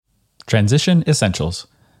Transition Essentials,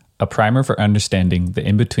 a primer for understanding the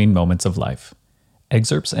in-between moments of life.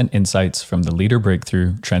 Excerpts and insights from the Leader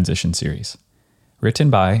Breakthrough Transition Series. Written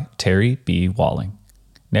by Terry B. Walling.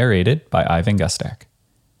 Narrated by Ivan Gustak.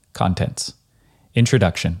 Contents.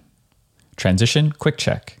 Introduction. Transition Quick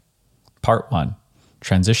Check. Part 1.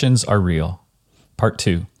 Transitions are real. Part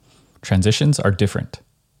 2. Transitions are different.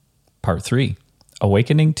 Part 3.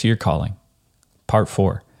 Awakening to your calling. Part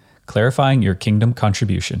 4. Clarifying your kingdom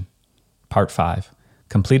contribution. Part 5.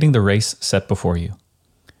 Completing the race set before you.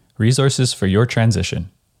 Resources for your transition.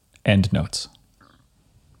 End notes.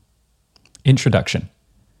 Introduction.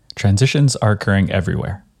 Transitions are occurring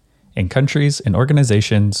everywhere. In countries, in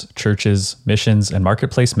organizations, churches, missions, and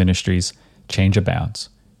marketplace ministries, change abounds.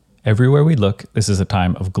 Everywhere we look, this is a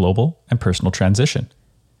time of global and personal transition.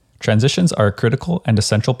 Transitions are a critical and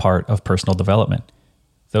essential part of personal development.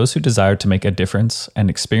 Those who desire to make a difference and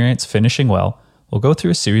experience finishing well will go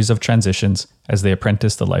through a series of transitions as they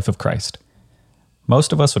apprentice the life of Christ.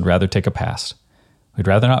 Most of us would rather take a pass. We'd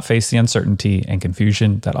rather not face the uncertainty and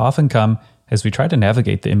confusion that often come as we try to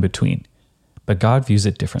navigate the in-between. But God views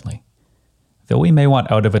it differently. Though we may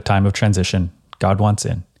want out of a time of transition, God wants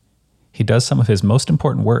in. He does some of his most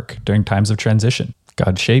important work during times of transition.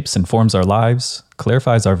 God shapes and forms our lives,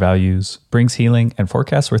 clarifies our values, brings healing, and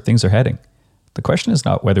forecasts where things are heading. The question is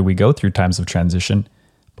not whether we go through times of transition,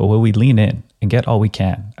 but will we lean in and get all we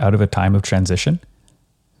can out of a time of transition?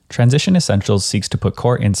 Transition Essentials seeks to put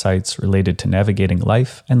core insights related to navigating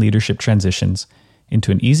life and leadership transitions into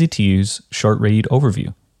an easy-to-use, short-read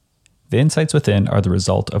overview. The insights within are the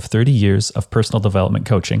result of 30 years of personal development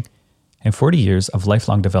coaching and 40 years of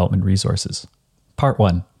lifelong development resources. Part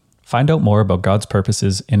 1. Find out more about God's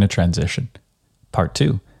purposes in a transition. Part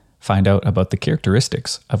 2. Find out about the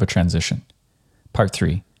characteristics of a transition. Part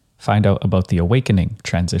 3. Find out about the awakening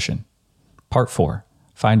transition. Part 4.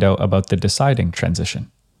 Find out about the deciding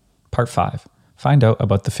transition. Part 5. Find out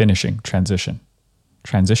about the finishing transition.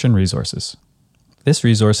 Transition resources. This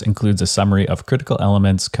resource includes a summary of critical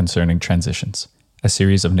elements concerning transitions, a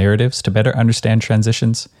series of narratives to better understand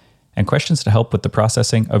transitions, and questions to help with the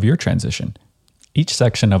processing of your transition. Each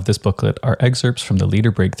section of this booklet are excerpts from the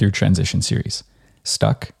Leader Breakthrough Transition Series: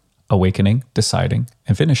 Stuck, Awakening, Deciding,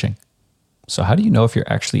 and Finishing. So how do you know if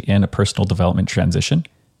you're actually in a personal development transition?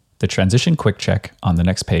 The Transition Quick Check on the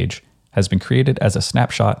next page has been created as a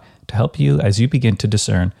snapshot to help you as you begin to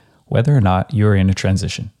discern whether or not you are in a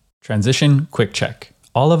transition. Transition Quick Check.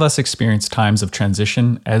 All of us experience times of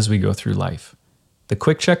transition as we go through life. The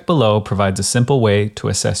Quick Check below provides a simple way to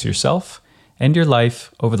assess yourself and your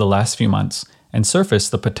life over the last few months and surface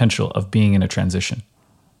the potential of being in a transition.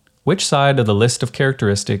 Which side of the list of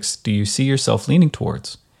characteristics do you see yourself leaning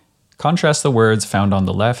towards? Contrast the words found on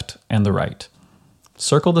the left and the right.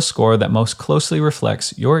 Circle the score that most closely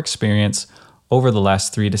reflects your experience over the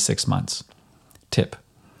last 3 to 6 months. Tip: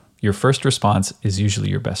 your first response is usually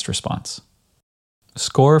your best response.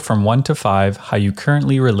 Score from 1 to 5 how you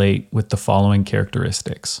currently relate with the following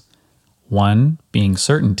characteristics. 1 being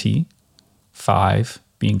certainty, 5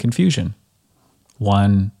 being confusion.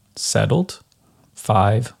 1 settled,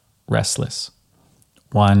 5 restless.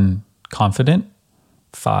 1 confident,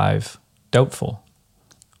 5 doubtful.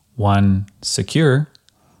 1 secure,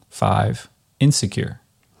 5 insecure.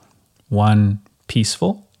 1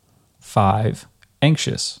 peaceful, 5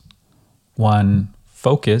 anxious. 1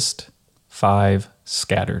 focused, 5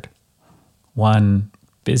 scattered. 1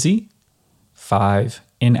 busy, 5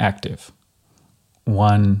 inactive.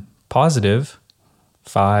 1 positive,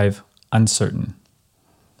 5 uncertain.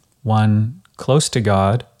 1 close to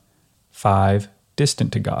God, 5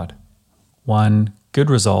 distant to God. 1 good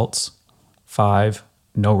results, 5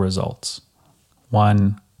 no results.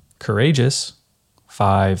 1 courageous,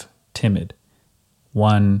 5 timid.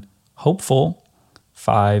 1 hopeful,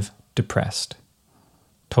 5 depressed.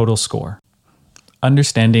 Total score.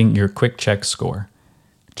 Understanding your quick check score.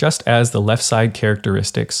 Just as the left side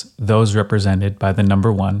characteristics, those represented by the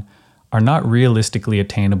number 1, are not realistically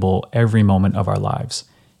attainable every moment of our lives,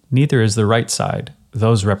 neither is the right side,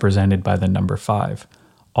 those represented by the number 5,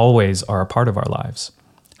 always are a part of our lives.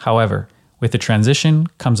 However, with the transition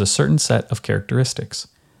comes a certain set of characteristics.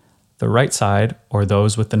 The right side, or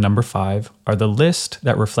those with the number 5, are the list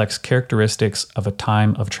that reflects characteristics of a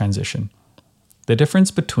time of transition. The difference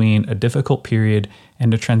between a difficult period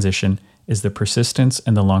and a transition is the persistence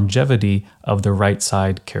and the longevity of the right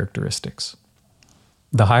side characteristics.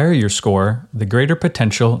 The higher your score, the greater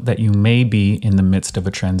potential that you may be in the midst of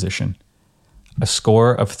a transition. A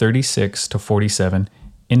score of 36 to 47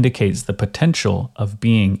 indicates the potential of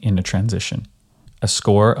being in a transition. A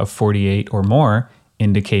score of 48 or more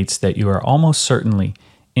indicates that you are almost certainly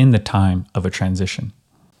in the time of a transition.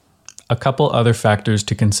 A couple other factors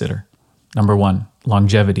to consider. Number 1,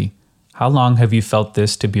 longevity. How long have you felt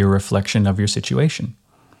this to be a reflection of your situation?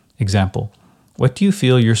 Example, what do you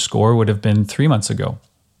feel your score would have been 3 months ago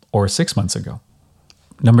or 6 months ago?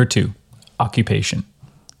 Number 2, occupation.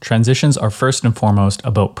 Transitions are first and foremost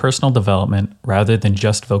about personal development rather than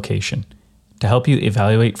just vocation. To help you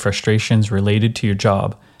evaluate frustrations related to your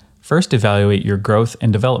job, first evaluate your growth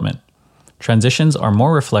and development. Transitions are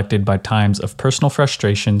more reflected by times of personal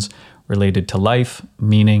frustrations related to life,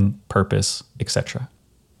 meaning, purpose, etc.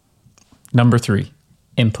 Number 3,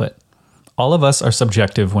 input. All of us are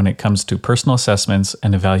subjective when it comes to personal assessments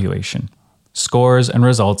and evaluation. Scores and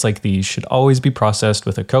results like these should always be processed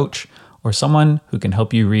with a coach or someone who can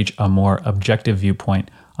help you reach a more objective viewpoint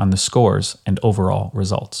on the scores and overall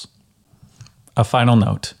results. A final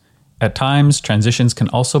note. At times, transitions can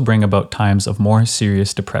also bring about times of more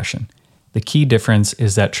serious depression. The key difference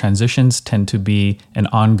is that transitions tend to be an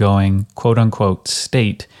ongoing, quote-unquote,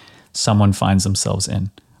 state someone finds themselves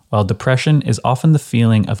in, while depression is often the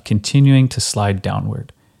feeling of continuing to slide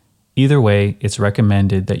downward. Either way, it's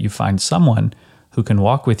recommended that you find someone who can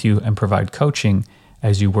walk with you and provide coaching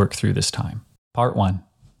as you work through this time. Part 1.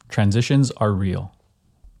 Transitions are real.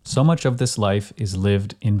 So much of this life is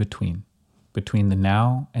lived in between the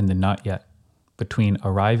now and the not yet, between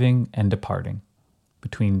arriving and departing,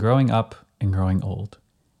 between growing up and growing old,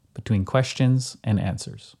 between questions and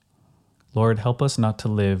answers. Lord, help us not to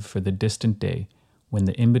live for the distant day when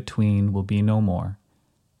the in-between will be no more,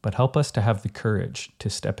 but help us to have the courage to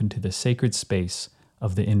step into the sacred space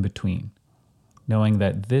of the in-between, knowing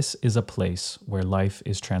that this is a place where life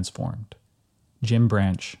is transformed. Jim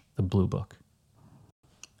Branch, The Blue Book.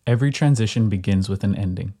 Every transition begins with an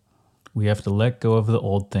ending. We have to let go of the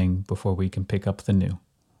old thing before we can pick up the new.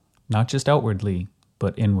 Not just outwardly,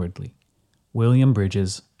 but inwardly. William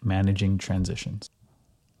Bridges, Managing Transitions.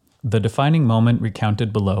 The defining moment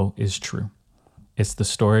recounted below is true. It's the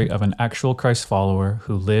story of an actual Christ follower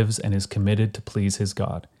who lives and is committed to please his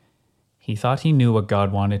God. He thought he knew what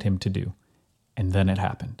God wanted him to do, and then it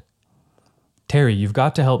happened. Terry, you've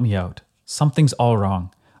got to help me out. Something's all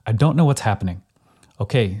wrong. I don't know what's happening.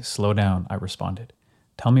 Okay, slow down, I responded.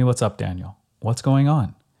 Tell me what's up, Daniel. What's going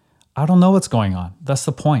on? I don't know what's going on. That's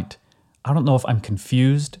the point. I don't know if I'm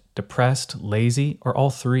confused, depressed, lazy, or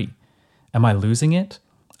all three. Am I losing it?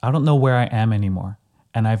 I don't know where I am anymore,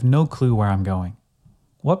 and I have no clue where I'm going.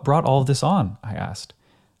 What brought all of this on? I asked.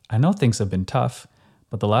 I know things have been tough,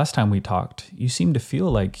 but the last time we talked, you seemed to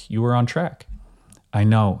feel like you were on track. I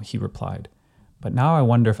know, he replied, but now I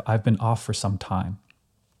wonder if I've been off for some time.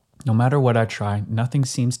 No matter what I try, nothing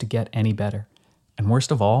seems to get any better. And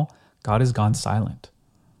worst of all, God has gone silent.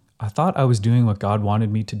 I thought I was doing what God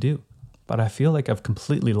wanted me to do, but I feel like I've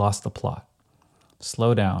completely lost the plot.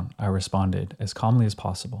 Slow down, I responded as calmly as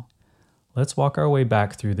possible. Let's walk our way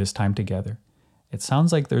back through this time together. It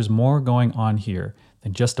sounds like there's more going on here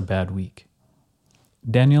than just a bad week.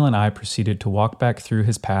 Daniel and I proceeded to walk back through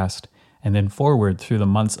his past and then forward through the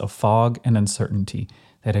months of fog and uncertainty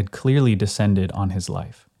that had clearly descended on his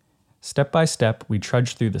life. Step by step, we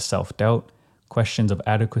trudged through the self-doubt, questions of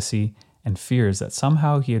adequacy, and fears that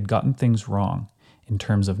somehow he had gotten things wrong in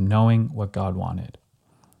terms of knowing what God wanted.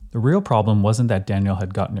 The real problem wasn't that Daniel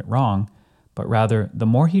had gotten it wrong, but rather, the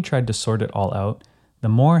more he tried to sort it all out, the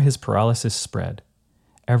more his paralysis spread.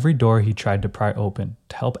 Every door he tried to pry open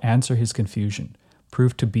to help answer his confusion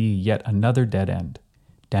proved to be yet another dead end.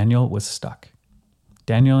 Daniel was stuck.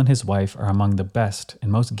 Daniel and his wife are among the best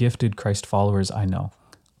and most gifted Christ followers I know.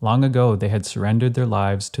 Long ago, they had surrendered their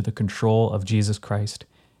lives to the control of Jesus Christ,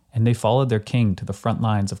 and they followed their King to the front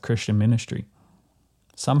lines of Christian ministry.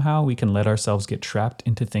 Somehow, we can let ourselves get trapped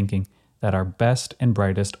into thinking that our best and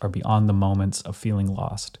brightest are beyond the moments of feeling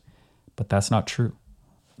lost. But that's not true.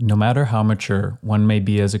 No matter how mature one may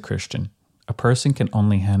be as a Christian, a person can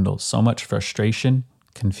only handle so much frustration,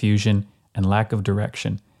 confusion, and lack of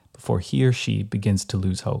direction before he or she begins to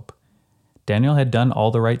lose hope. Daniel had done all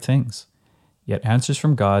the right things, yet answers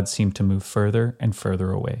from God seemed to move further and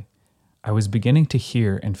further away. I was beginning to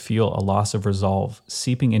hear and feel a loss of resolve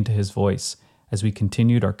seeping into his voice as we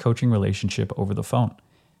continued our coaching relationship over the phone.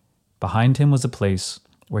 Behind him was a place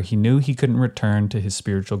where he knew he couldn't return to his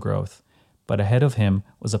spiritual growth, but ahead of him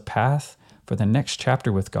was a path for the next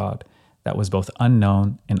chapter with God that was both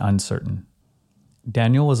unknown and uncertain.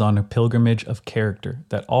 Daniel was on a pilgrimage of character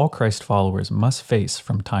that all Christ followers must face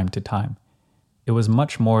from time to time. It was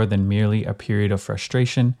much more than merely a period of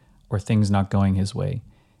frustration or things not going his way.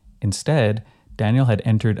 Instead, Daniel had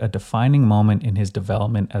entered a defining moment in his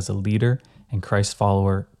development as a leader and Christ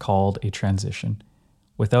follower called a transition.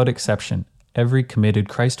 Without exception, Every committed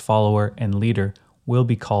Christ follower and leader will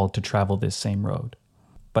be called to travel this same road.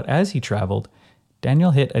 But as he traveled,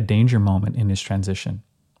 Daniel hit a danger moment in his transition.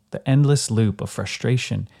 The endless loop of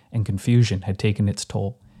frustration and confusion had taken its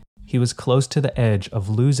toll. He was close to the edge of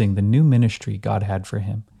losing the new ministry God had for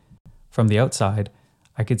him. From the outside,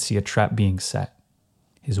 I could see a trap being set.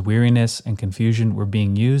 His weariness and confusion were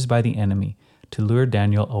being used by the enemy to lure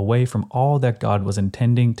Daniel away from all that God was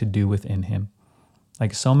intending to do within him.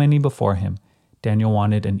 Like so many before him, Daniel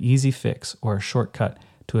wanted an easy fix or a shortcut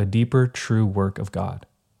to a deeper, true work of God.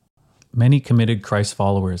 Many committed Christ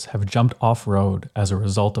followers have jumped off-road as a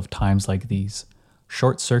result of times like these.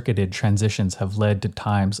 Short-circuited transitions have led to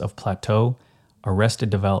times of plateau, arrested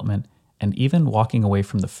development, and even walking away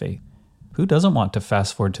from the faith. Who doesn't want to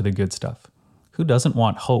fast forward to the good stuff? Who doesn't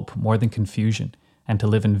want hope more than confusion and to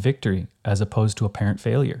live in victory as opposed to apparent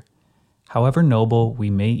failure? However noble we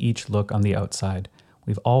may each look on the outside,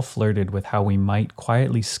 we've all flirted with how we might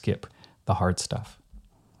quietly skip the hard stuff.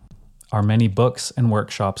 Our many books and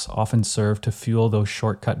workshops often serve to fuel those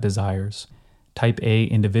shortcut desires. Type A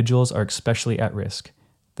individuals are especially at risk.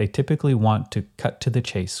 They typically want to cut to the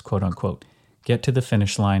chase, quote unquote, get to the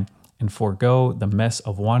finish line, and forego the mess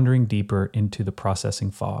of wandering deeper into the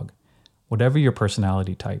processing fog. Whatever your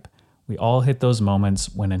personality type, we all hit those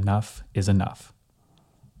moments when enough is enough.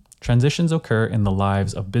 Transitions occur in the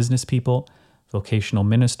lives of business people, vocational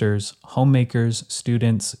ministers, homemakers,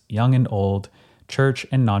 students, young and old, church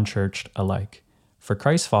and non-church alike. For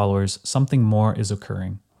Christ followers, something more is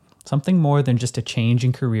occurring. Something more than just a change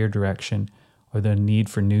in career direction or the need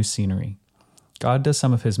for new scenery. God does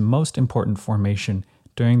some of his most important formation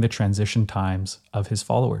during the transition times of his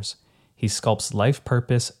followers. He sculpts life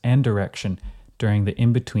purpose and direction during the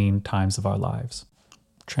in-between times of our lives.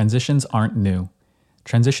 Transitions aren't new.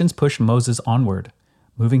 Transitions push Moses onward,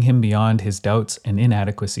 moving him beyond his doubts and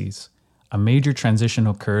inadequacies. A major transition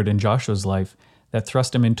occurred in Joshua's life that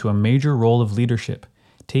thrust him into a major role of leadership,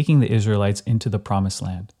 taking the Israelites into the Promised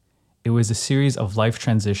Land. It was a series of life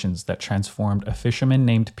transitions that transformed a fisherman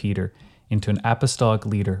named Peter into an apostolic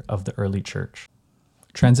leader of the early church.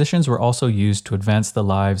 Transitions were also used to advance the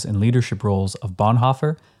lives and leadership roles of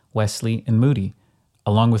Bonhoeffer, Wesley, and Moody,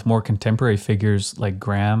 along with more contemporary figures like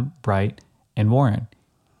Graham, Bright, and Warren.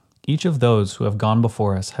 Each of those who have gone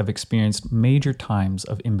before us have experienced major times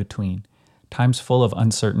of in-between, times full of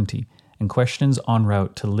uncertainty and questions en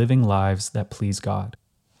route to living lives that please God.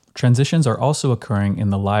 Transitions are also occurring in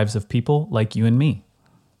the lives of people like you and me.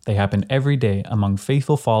 They happen every day among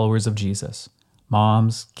faithful followers of Jesus.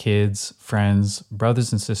 Moms, kids, friends,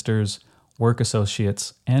 brothers and sisters, work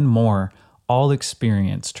associates, and more all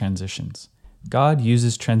experience transitions. God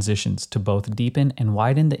uses transitions to both deepen and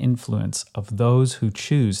widen the influence of those who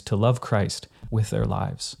choose to love Christ with their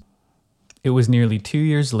lives. It was nearly 2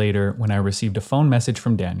 years later when I received a phone message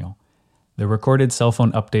from Daniel. The recorded cell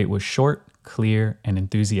phone update was short, clear, and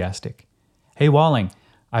enthusiastic. Hey Walling,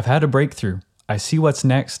 I've had a breakthrough. I see what's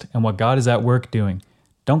next and what God is at work doing.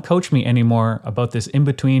 Don't coach me anymore about this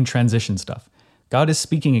in-between transition stuff. God is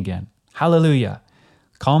speaking again. Hallelujah.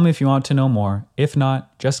 Call me if you want to know more. If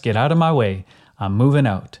not, just get out of my way. I'm moving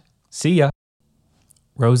out. See ya.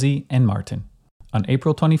 Rosie and Martin. On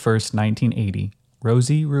April 21st, 1980,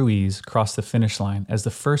 Rosie Ruiz crossed the finish line as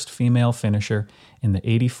the first female finisher in the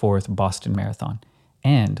 84th Boston Marathon,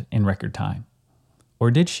 and in record time.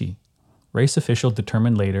 Or did she? Race officials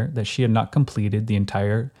determined later that she had not completed the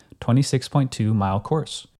entire 26.2-mile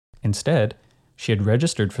course. Instead, she had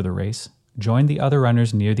registered for the race, joined the other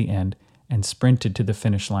runners near the end, and sprinted to the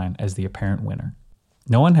finish line as the apparent winner.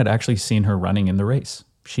 No one had actually seen her running in the race.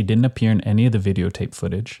 She didn't appear in any of the videotape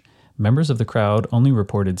footage. Members of the crowd only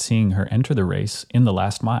reported seeing her enter the race in the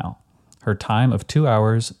last mile. Her time of 2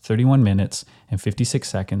 hours, 31 minutes, and 56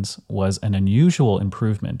 seconds was an unusual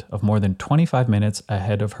improvement of more than 25 minutes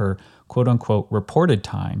ahead of her quote-unquote reported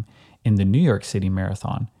time in the New York City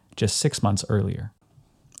Marathon just 6 months earlier.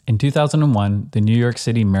 In 2001, the New York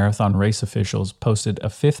City Marathon race officials posted a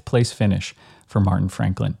 5th place finish for Martin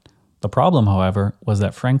Franklin. The problem, however, was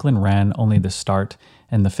that Franklin ran only the start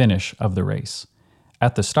and the finish of the race.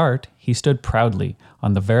 At the start, he stood proudly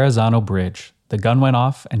on the Verrazano Bridge. The gun went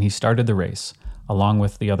off and he started the race, along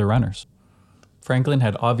with the other runners. Franklin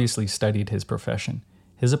had obviously studied his profession.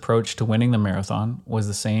 His approach to winning the marathon was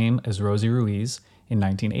the same as Rosie Ruiz in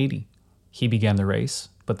 1980. He began the race,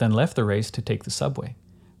 but then left the race to take the subway.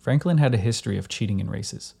 Franklin had a history of cheating in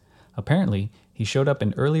races. Apparently, he showed up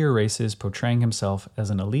in earlier races portraying himself as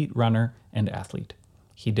an elite runner and athlete.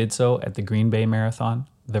 He did so at the Green Bay Marathon,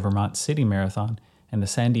 the Vermont City Marathon, and the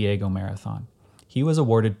San Diego Marathon. he was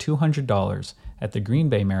awarded $200 at the Green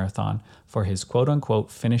Bay Marathon for his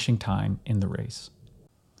quote-unquote finishing time in the race.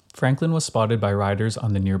 Franklin was spotted by riders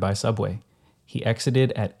on the nearby subway. He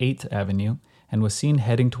exited at 8th Avenue and was seen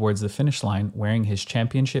heading towards the finish line wearing his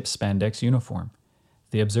championship spandex uniform.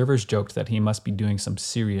 The observers joked that he must be doing some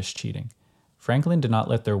serious cheating. Franklin did not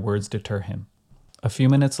let their words deter him. A few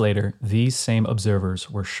minutes later, these same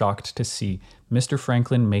observers were shocked to see Mr.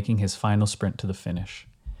 Franklin making his final sprint to the finish.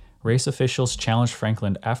 Race officials challenged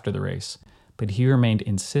Franklin after the race, but he remained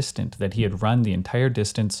insistent that he had run the entire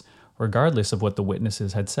distance regardless of what the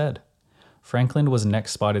witnesses had said. Franklin was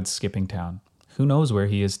next spotted skipping town. Who knows where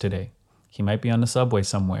he is today? He might be on the subway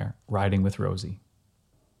somewhere, riding with Rosie.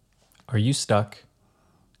 Are you stuck?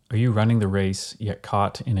 Are you running the race, yet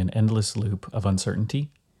caught in an endless loop of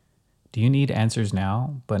uncertainty? Do you need answers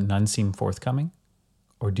now, but none seem forthcoming?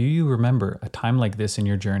 Or do you remember a time like this in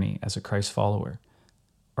your journey as a Christ follower?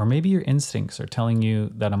 Or maybe your instincts are telling you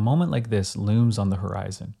that a moment like this looms on the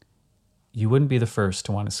horizon. You wouldn't be the first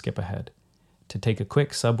to want to skip ahead, to take a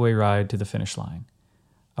quick subway ride to the finish line.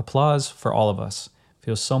 Applause for all of us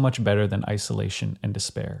feels so much better than isolation and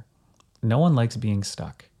despair. No one likes being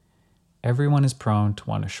stuck. Everyone is prone to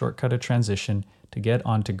want to shortcut a transition to get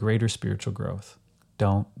onto greater spiritual growth.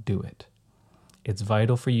 Don't do it. It's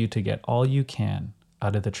vital for you to get all you can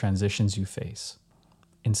out of the transitions you face.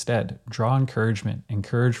 Instead, draw encouragement and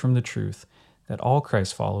courage from the truth that all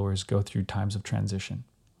Christ followers go through times of transition.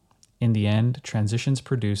 In the end, transitions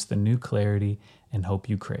produce the new clarity and hope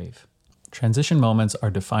you crave. Transition moments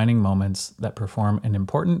are defining moments that perform an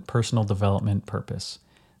important personal development purpose.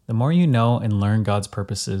 The more you know and learn God's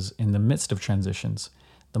purposes in the midst of transitions,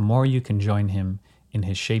 the more you can join Him in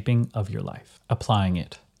His shaping of your life. Applying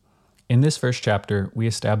it. In this first chapter, we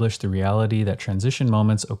establish the reality that transition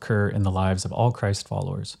moments occur in the lives of all Christ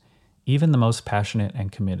followers, even the most passionate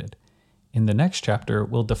and committed. In the next chapter,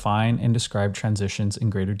 we'll define and describe transitions in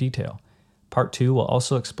greater detail. Part 2 will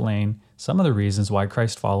also explain some of the reasons why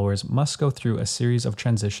Christ followers must go through a series of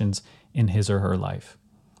transitions in his or her life.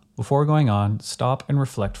 Before going on, stop and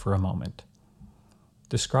reflect for a moment.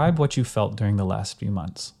 Describe what you felt during the last few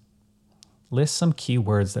months. List some key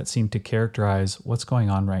words that seem to characterize what's going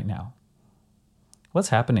on right now. What's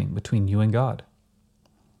happening between you and God?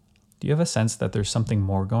 Do you have a sense that there's something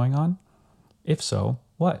more going on? If so,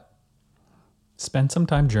 what? Spend some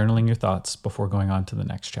time journaling your thoughts before going on to the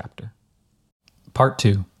next chapter. Part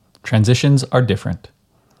 2. Transitions are different.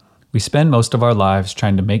 We spend most of our lives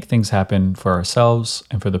trying to make things happen for ourselves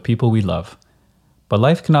and for the people we love. But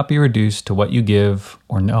life cannot be reduced to what you give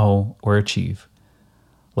or know or achieve.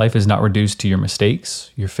 Life is not reduced to your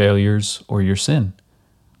mistakes, your failures, or your sin.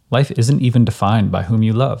 Life isn't even defined by whom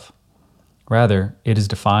you love. Rather, it is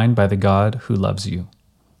defined by the God who loves you.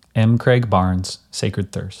 M. Craig Barnes,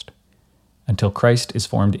 Sacred Thirst. Until Christ is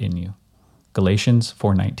formed in you. Galatians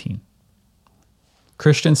 4:19.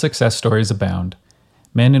 Christian success stories abound.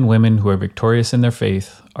 Men and women who are victorious in their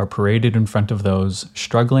faith are paraded in front of those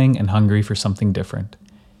struggling and hungry for something different.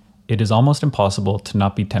 It is almost impossible to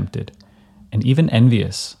not be tempted, and even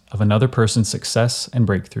envious, of another person's success and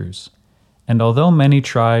breakthroughs. And although many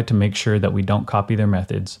try to make sure that we don't copy their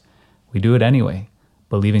methods, we do it anyway,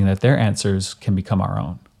 believing that their answers can become our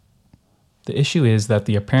own. The issue is that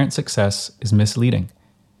the apparent success is misleading.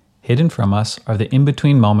 Hidden from us are the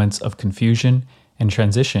in-between moments of confusion and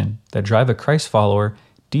transition that drive a Christ follower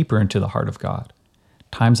deeper into the heart of God.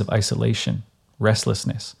 Times of isolation,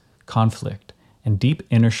 restlessness, conflict, and deep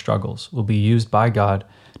inner struggles will be used by God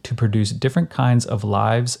to produce different kinds of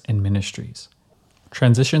lives and ministries.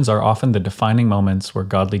 Transitions are often the defining moments where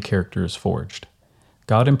godly character is forged.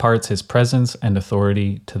 God imparts His presence and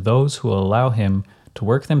authority to those who will allow Him to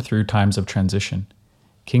work them through times of transition.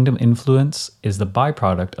 Kingdom influence is the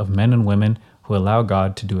byproduct of men and women who allow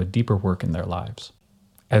God to do a deeper work in their lives.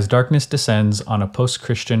 As darkness descends on a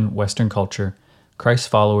post-Christian Western culture, Christ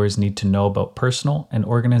followers need to know about personal and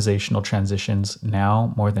organizational transitions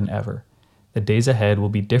now more than ever. The days ahead will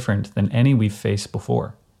be different than any we've faced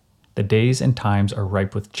before. The days and times are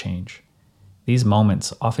ripe with change. These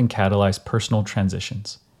moments often catalyze personal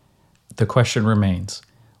transitions. The question remains,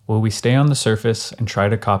 will we stay on the surface and try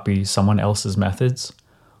to copy someone else's methods?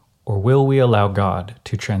 Or will we allow God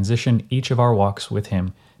to transition each of our walks with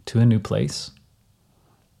Him to a new place?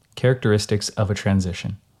 Characteristics of a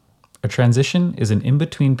transition. A transition is an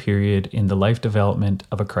in-between period in the life development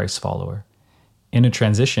of a Christ follower. In a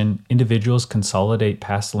transition, individuals consolidate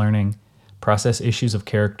past learning, process issues of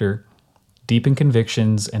character, deepen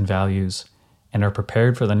convictions and values, and are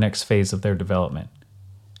prepared for the next phase of their development.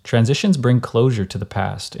 Transitions bring closure to the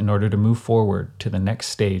past in order to move forward to the next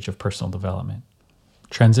stage of personal development.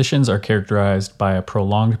 Transitions are characterized by a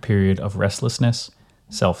prolonged period of restlessness,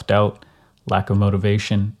 self-doubt, lack of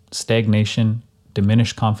motivation, stagnation,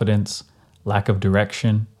 diminished confidence, lack of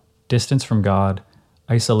direction, distance from God,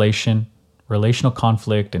 isolation, relational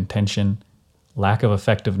conflict and tension, lack of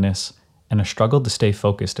effectiveness, and a struggle to stay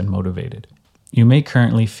focused and motivated. You may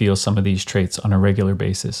currently feel some of these traits on a regular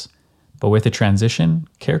basis, but with a transition,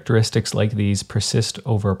 characteristics like these persist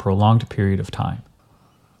over a prolonged period of time.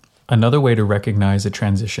 Another way to recognize a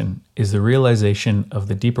transition is the realization of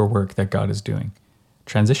the deeper work that God is doing.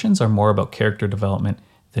 Transitions are more about character development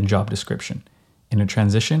than job description. In a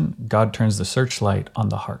transition, God turns the searchlight on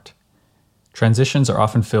the heart. Transitions are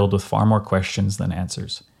often filled with far more questions than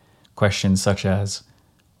answers. Questions such as,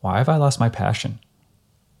 why have I lost my passion?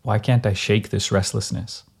 Why can't I shake this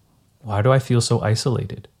restlessness? Why do I feel so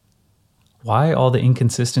isolated? Why all the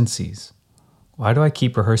inconsistencies? Why do I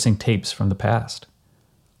keep rehearsing tapes from the past?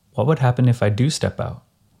 What would happen if I do step out?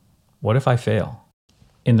 What if I fail?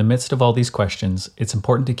 In the midst of all these questions, it's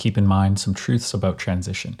important to keep in mind some truths about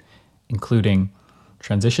transition, including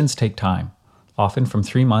transitions take time, often from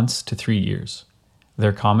 3 months to 3 years.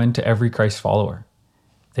 They're common to every Christ follower.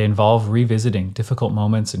 They involve revisiting difficult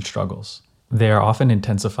moments and struggles. They are often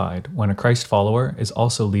intensified when a Christ follower is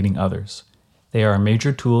also leading others. They are a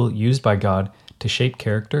major tool used by God to shape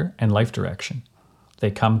character and life direction.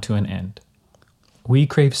 They come to an end. We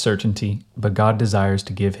crave certainty, but God desires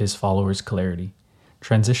to give his followers clarity.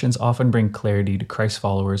 Transitions often bring clarity to Christ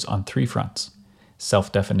followers on 3 fronts: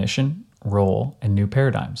 self-definition, role, and new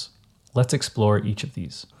paradigms. Let's explore each of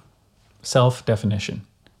these. Self-definition.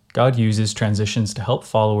 God uses transitions to help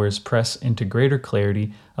followers press into greater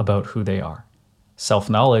clarity about who they are.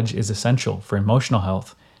 Self-knowledge is essential for emotional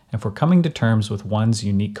health and for coming to terms with one's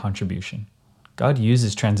unique contribution. God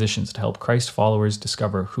uses transitions to help Christ followers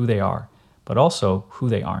discover who they are, but also who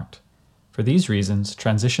they aren't. For these reasons,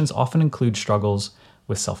 transitions often include struggles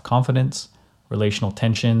with self-confidence, relational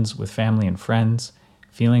tensions with family and friends,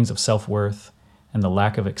 feelings of self-worth, and the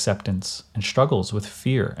lack of acceptance, and struggles with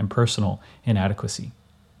fear and personal inadequacy.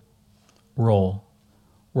 Role.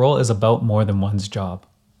 Role is about more than one's job.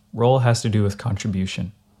 Role has to do with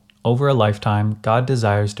contribution. Over a lifetime, God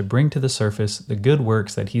desires to bring to the surface the good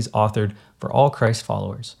works that he's authored for all Christ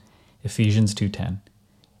followers. Ephesians 2:10.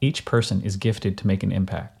 Each person is gifted to make an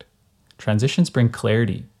impact. Transitions bring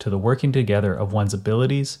clarity to the working together of one's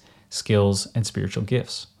abilities, skills, and spiritual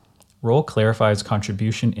gifts. Role clarifies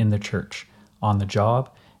contribution in the church, on the job,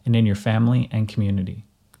 and in your family and community.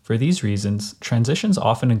 For these reasons, transitions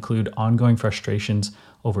often include ongoing frustrations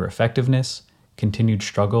over effectiveness, continued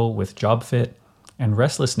struggle with job fit, and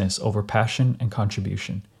restlessness over passion and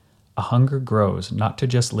contribution. A hunger grows not to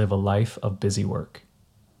just live a life of busy work.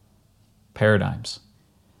 Paradigms.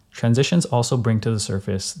 Transitions also bring to the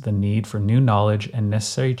surface the need for new knowledge and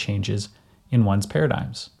necessary changes in one's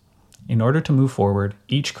paradigms. In order to move forward,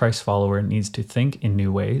 each Christ follower needs to think in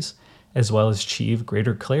new ways, as well as achieve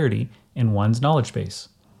greater clarity in one's knowledge base.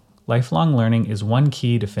 Lifelong learning is one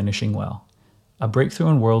key to finishing well. A breakthrough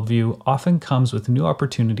in worldview often comes with new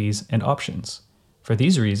opportunities and options. For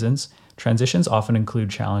these reasons, transitions often include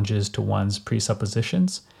challenges to one's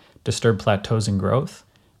presuppositions, disturb plateaus in growth,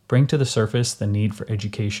 bring to the surface the need for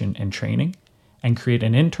education and training, and create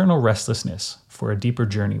an internal restlessness for a deeper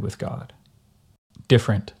journey with God.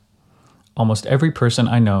 Different. Almost every person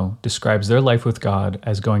I know describes their life with God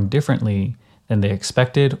as going differently than they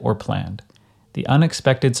expected or planned. The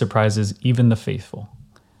unexpected surprises even the faithful.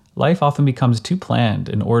 Life often becomes too planned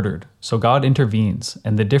and ordered, so God intervenes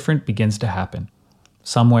and the different begins to happen.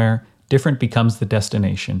 Somewhere, different becomes the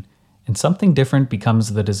destination, and something different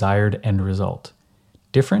becomes the desired end result.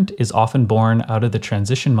 Different is often born out of the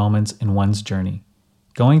transition moments in one's journey.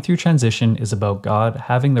 Going through transition is about God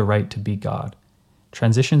having the right to be God.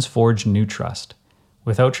 Transitions forge new trust.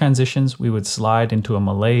 Without transitions, we would slide into a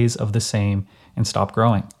malaise of the same and stop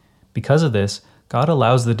growing. Because of this, God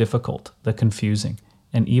allows the difficult, the confusing,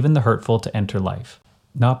 and even the hurtful to enter life,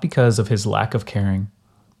 not because of his lack of caring,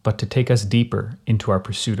 but to take us deeper into our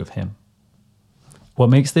pursuit of him. What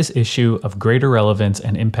makes this issue of greater relevance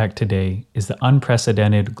and impact today is the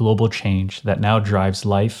unprecedented global change that now drives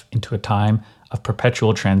life into a time of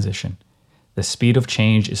perpetual transition. The speed of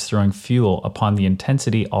change is throwing fuel upon the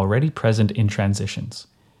intensity already present in transitions.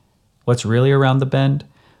 What's really around the bend?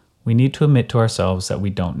 We need to admit to ourselves that we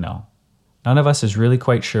don't know. None of us is really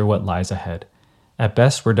quite sure what lies ahead. At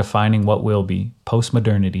best, we're defining what will be,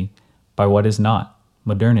 post-modernity, by what is not,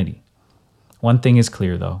 modernity. One thing is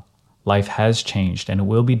clear, though. Life has changed, and it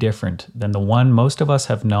will be different than the one most of us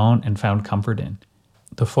have known and found comfort in.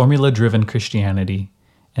 The formula-driven Christianity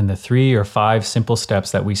and the 3 or 5 simple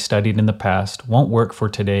steps that we studied in the past won't work for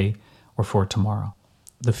today or for tomorrow.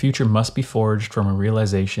 The future must be forged from a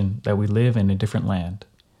realization that we live in a different land.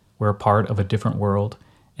 We're a part of a different world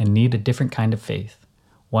and need a different kind of faith,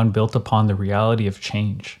 one built upon the reality of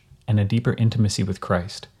change and a deeper intimacy with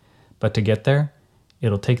Christ. But to get there,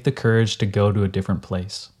 it'll take the courage to go to a different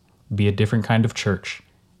place, be a different kind of church,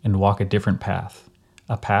 and walk a different path.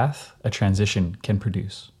 A path a transition can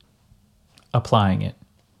produce. Applying it.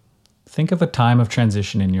 Think of a time of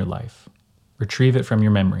transition in your life. Retrieve it from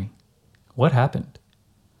your memory. What happened?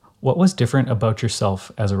 What was different about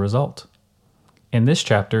yourself as a result? In this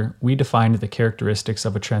chapter, we defined the characteristics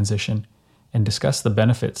of a transition and discuss the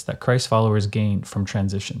benefits that Christ followers gain from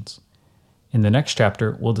transitions. In the next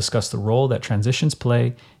chapter, we'll discuss the role that transitions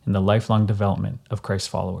play in the lifelong development of Christ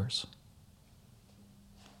followers.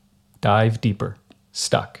 Dive deeper.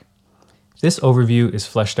 Stuck. This overview is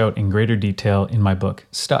fleshed out in greater detail in my book,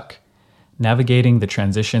 Stuck, Navigating the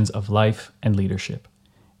Transitions of Life and Leadership.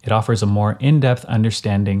 It offers a more in-depth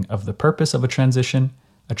understanding of the purpose of a transition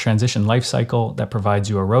life cycle that provides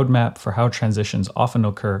you a roadmap for how transitions often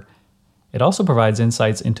occur. It also provides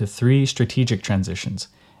insights into 3 strategic transitions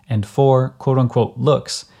and 4 quote-unquote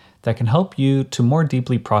looks that can help you to more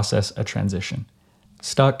deeply process a transition.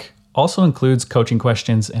 Stuck also includes coaching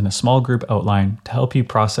questions and a small group outline to help you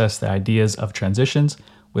process the ideas of transitions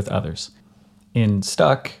with others. In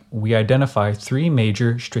Stuck, we identify 3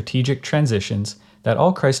 major strategic transitions that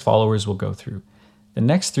all Christ followers will go through. The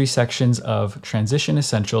next 3 sections of Transition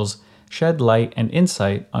Essentials shed light and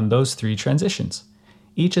insight on those 3 transitions.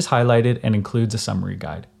 Each is highlighted and includes a summary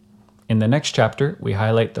guide. In the next chapter, we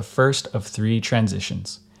highlight the first of 3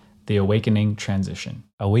 transitions, the Awakening Transition.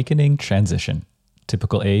 Awakening Transition.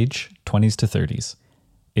 Typical age, 20s to 30s.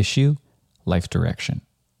 Issue, life direction.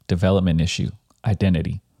 Development issue,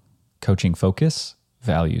 identity. Coaching focus,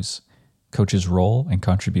 values. Coach's role and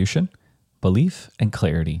contribution, belief and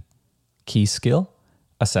clarity. Key skill,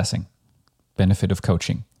 assessing. Benefit of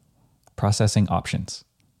coaching. Processing options.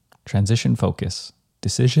 Transition focus,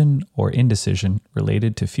 decision or indecision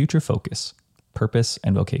related to future focus, purpose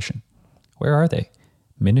and vocation. Where are they?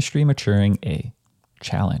 Ministry maturing A.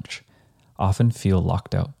 Challenge. Often feel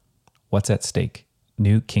locked out. What's at stake?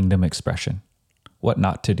 New kingdom expression. What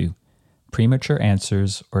not to do? Premature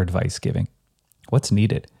answers or advice giving. What's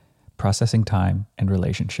needed? Processing time and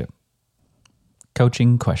relationship.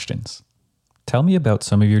 Coaching questions. Tell me about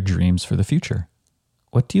some of your dreams for the future.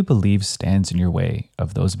 What do you believe stands in your way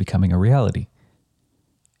of those becoming a reality?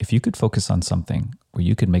 If you could focus on something where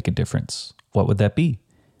you could make a difference, what would that be?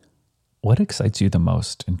 What excites you the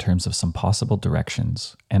most in terms of some possible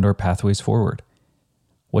directions and or pathways forward?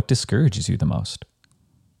 What discourages you the most?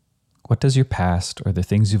 What does your past or the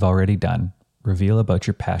things you've already done reveal about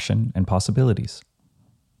your passion and possibilities?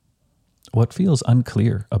 What feels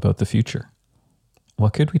unclear about the future?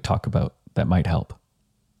 What could we talk about that might help?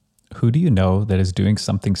 Who do you know that is doing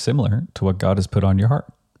something similar to what God has put on your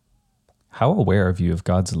heart? How aware are you of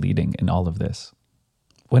God's leading in all of this?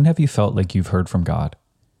 When have you felt like you've heard from God?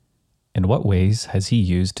 In what ways has He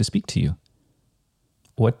used to speak to you?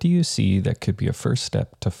 What do you see that could be a first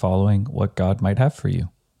step to following what God might have for you?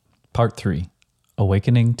 Part 3.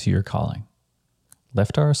 Awakening to your calling.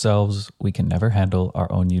 Left to ourselves, we can never handle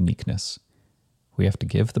our own uniqueness. We have to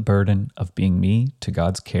give the burden of being me to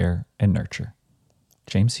God's care and nurture.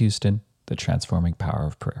 James Houston, The Transforming Power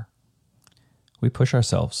of Prayer. We push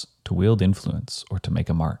ourselves to wield influence or to make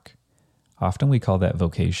a mark. Often we call that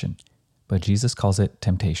vocation, but Jesus calls it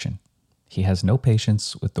temptation. He has no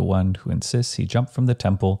patience with the one who insists he jump from the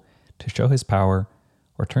temple to show his power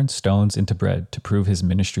or turn stones into bread to prove his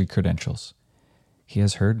ministry credentials. He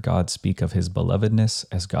has heard God speak of his belovedness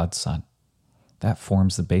as God's Son. That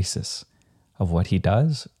forms the basis of what he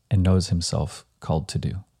does and knows himself called to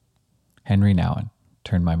do. Henry Nouwen,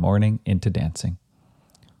 Turn My Mourning into Dancing.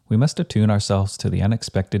 We must attune ourselves to the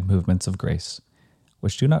unexpected movements of grace,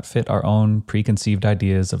 which do not fit our own preconceived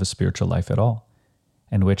ideas of a spiritual life at all,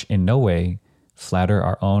 and which in no way flatter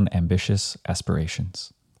our own ambitious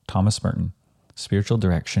aspirations. Thomas Merton, Spiritual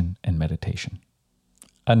Direction and Meditation.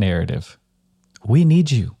 A narrative. We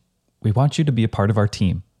need you. We want you to be a part of our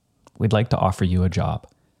team. We'd like to offer you a job.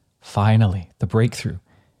 Finally, the breakthrough.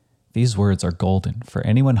 These words are golden for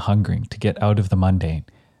anyone hungering to get out of the mundane,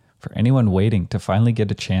 for anyone waiting to finally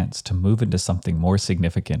get a chance to move into something more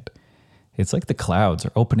significant. It's like the clouds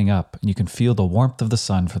are opening up and you can feel the warmth of the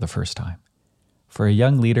sun for the first time. For a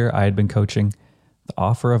young leader I had been coaching, the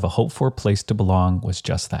offer of a hoped-for place to belong was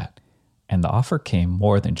just that, and the offer came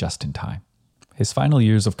more than just in time. His final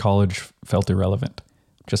years of college felt irrelevant,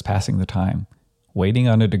 just passing the time, waiting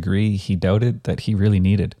on a degree he doubted that he really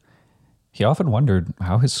needed. He often wondered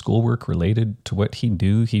how his schoolwork related to what he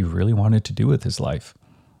knew he really wanted to do with his life.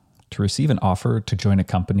 To receive an offer to join a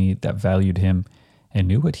company that valued him and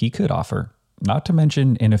knew what he could offer, not to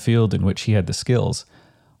mention in a field in which he had the skills,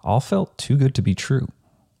 all felt too good to be true.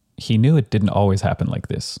 He knew it didn't always happen like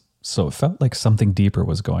this, so it felt like something deeper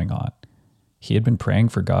was going on. He had been praying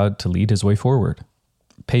for God to lead his way forward.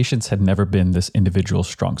 Patience had never been this individual's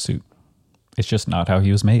strong suit. It's just not how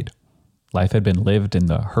he was made. Life had been lived in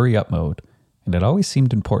the hurry-up mode, and it always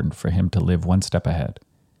seemed important for him to live one step ahead.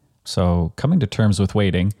 So, coming to terms with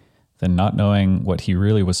waiting, then not knowing what he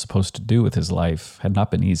really was supposed to do with his life had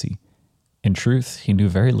not been easy. In truth, he knew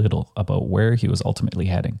very little about where he was ultimately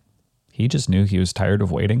heading. He just knew he was tired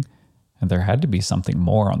of waiting, and there had to be something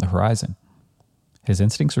more on the horizon. His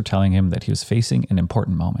instincts were telling him that he was facing an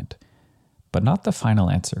important moment, but not the final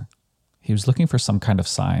answer. He was looking for some kind of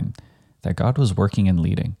sign that God was working and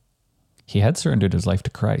leading. He had surrendered his life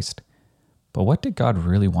to Christ, but what did God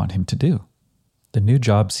really want him to do? The new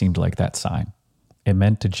job seemed like that sign. It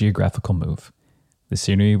meant a geographical move. The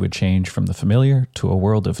scenery would change from the familiar to a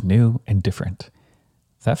world of new and different.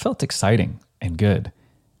 That felt exciting and good.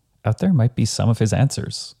 Out there might be some of his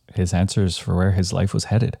answers for where his life was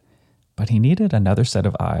headed, but he needed another set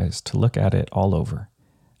of eyes to look at it all over.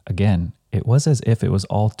 Again, it was as if it was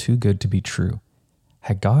all too good to be true.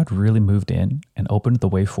 Had God really moved in and opened the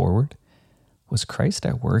way forward? Was Christ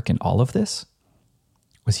at work in all of this?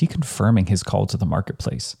 Was he confirming his call to the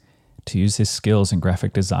marketplace, to use his skills in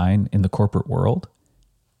graphic design in the corporate world?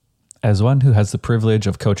 As one who has the privilege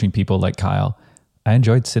of coaching people like Kyle, I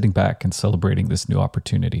enjoyed sitting back and celebrating this new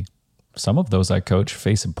opportunity. Some of those I coach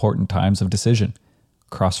face important times of decision,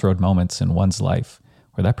 crossroad moments in one's life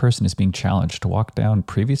where that person is being challenged to walk down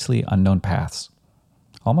previously unknown paths.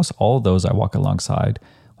 Almost all those I walk alongside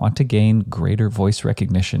want to gain greater voice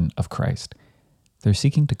recognition of Christ. They're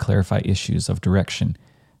seeking to clarify issues of direction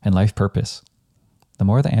and life purpose. The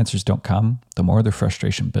more the answers don't come, the more their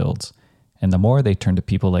frustration builds, and the more they turn to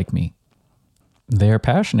people like me. They are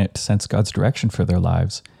passionate to sense God's direction for their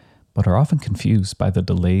lives, but are often confused by the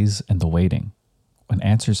delays and the waiting. When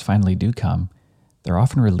answers finally do come, they're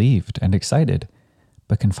often relieved and excited,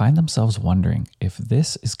 but can find themselves wondering if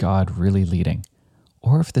this is God really leading,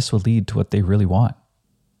 or if this will lead to what they really want.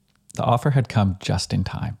 The offer had come just in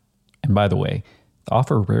time. And by the way, the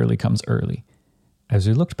offer rarely comes early. As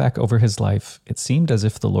we looked back over his life, it seemed as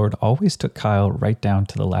if the Lord always took Kyle right down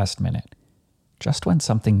to the last minute. Just when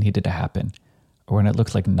something needed to happen, or when it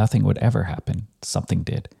looked like nothing would ever happen, something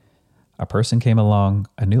did. A person came along,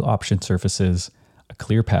 a new option surfaces, a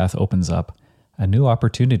clear path opens up, a new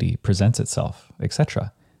opportunity presents itself,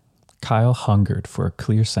 etc. Kyle hungered for a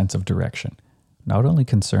clear sense of direction, not only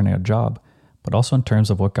concerning a job, but also in terms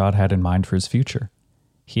of what God had in mind for his future.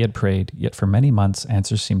 He had prayed, yet for many months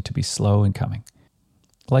answers seemed to be slow in coming.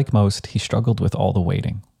 Like most, he struggled with all the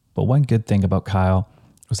waiting, but one good thing about Kyle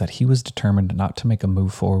was that he was determined not to make a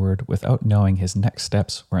move forward without knowing his next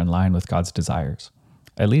steps were in line with God's desires,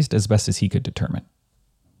 at least as best as he could determine.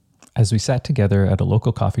 As we sat together at a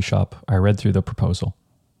local coffee shop, I read through the proposal.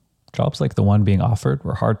 Jobs like the one being offered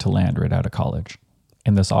were hard to land right out of college.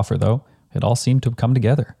 In this offer, though, it all seemed to have come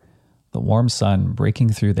together. The warm sun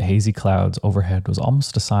breaking through the hazy clouds overhead was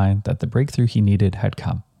almost a sign that the breakthrough he needed had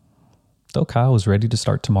come. Though Kyle was ready to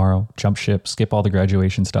start tomorrow, jump ship, skip all the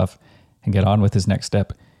graduation stuff, and get on with his next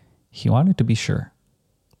step, he wanted to be sure.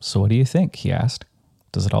 "So what do you think?" he asked.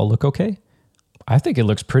 "Does it all look okay?" "I think it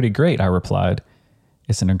looks pretty great," I replied.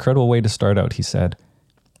 "It's an incredible way to start out," he said.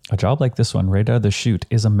 "A job like this one right out of the chute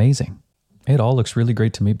is amazing. It all looks really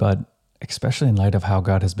great to me, bud, especially in light of how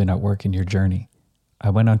God has been at work in your journey."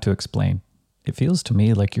 I went on to explain, "It feels to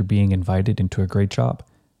me like you're being invited into a great job,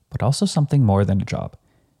 but also something more than a job.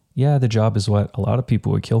 Yeah, the job is what a lot of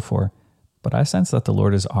people would kill for, but I sense that the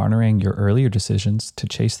Lord is honoring your earlier decisions to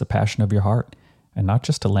chase the passion of your heart and not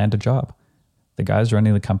just to land a job. The guys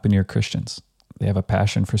running the company are Christians. They have a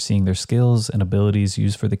passion for seeing their skills and abilities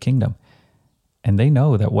used for the kingdom, and they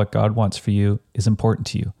know that what God wants for you is important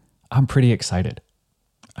to you. I'm pretty excited."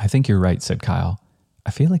 "I think you're right," said Kyle. "I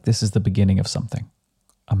feel like this is the beginning of something.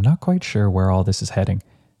 I'm not quite sure where all this is heading,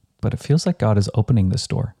 but it feels like God is opening this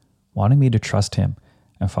door, wanting me to trust him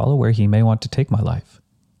and follow where he may want to take my life."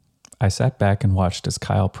 I sat back and watched as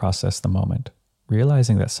Kyle processed the moment,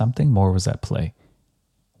 realizing that something more was at play.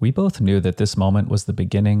 We both knew that this moment was the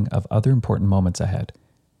beginning of other important moments ahead.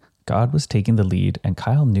 God was taking the lead, and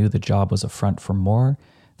Kyle knew the job was a front for more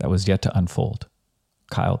that was yet to unfold.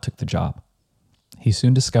 Kyle took the job. He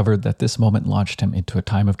soon discovered that this moment launched him into a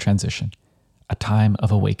time of transition, a time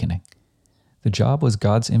of awakening. The job was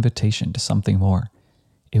God's invitation to something more.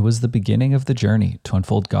 It was the beginning of the journey to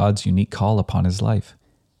unfold God's unique call upon his life.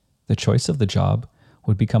 The choice of the job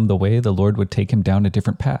would become the way the Lord would take him down a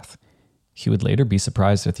different path. He would later be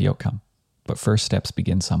surprised at the outcome, but first steps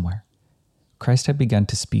begin somewhere. Christ had begun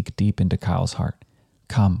to speak deep into Kyle's heart.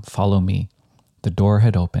 Come, follow me. The door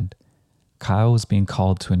had opened. Kyle was being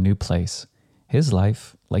called to a new place. His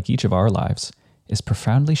life, like each of our lives, is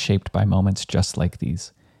profoundly shaped by moments just like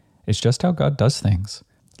these. It's just how God does things.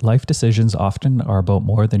 Life decisions often are about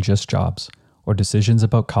more than just jobs, or decisions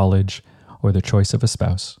about college, or the choice of a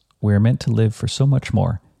spouse. We are meant to live for so much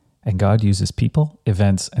more, and God uses people,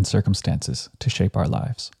 events, and circumstances to shape our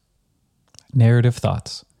lives. Narrative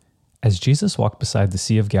thoughts. As Jesus walked beside the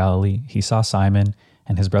Sea of Galilee, he saw Simon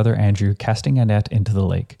and his brother Andrew casting a net into the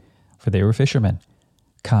lake, for they were fishermen.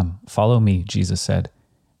 Come, follow me, Jesus said,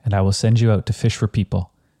 and I will send you out to fish for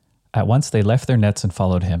people. At once they left their nets and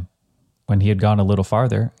followed him. When he had gone a little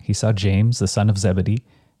farther, he saw James, the son of Zebedee,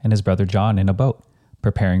 and his brother John in a boat,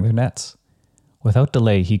 preparing their nets. Without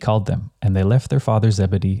delay, he called them, and they left their father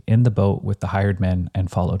Zebedee in the boat with the hired men and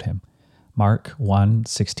followed him. Mark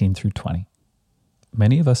 1:16-20.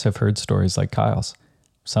 Many of us have heard stories like Kyle's.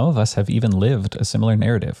 Some of us have even lived a similar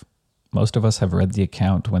narrative. Most of us have read the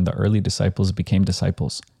account when the early disciples became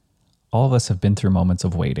disciples. All of us have been through moments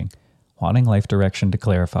of waiting, wanting life direction to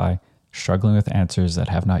clarify, struggling with answers that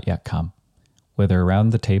have not yet come. Whether around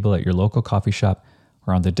the table at your local coffee shop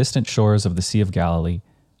or on the distant shores of the Sea of Galilee,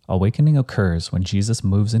 awakening occurs when Jesus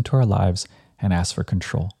moves into our lives and asks for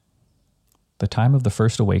control. The time of the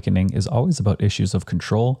first awakening is always about issues of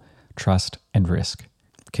control, trust, and risk.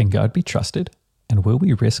 Can God be trusted? And will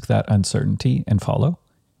we risk that uncertainty and follow?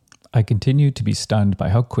 I continue to be stunned by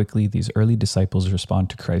how quickly these early disciples respond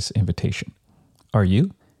to Christ's invitation. Are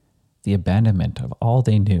you? The abandonment of all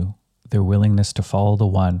they knew, their willingness to follow the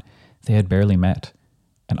one they had barely met,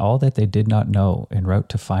 and all that they did not know en route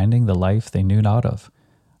to finding the life they knew not of,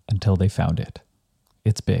 until they found it.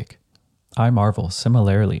 It's big. I marvel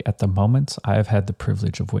similarly at the moments I have had the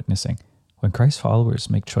privilege of witnessing when Christ's followers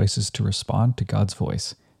make choices to respond to God's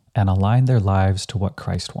voice and align their lives to what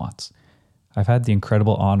Christ wants. I've had the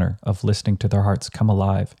incredible honor of listening to their hearts come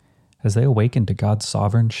alive as they awaken to God's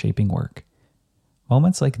sovereign shaping work.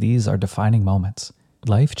 Moments like these are defining moments.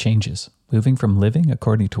 Life changes, moving from living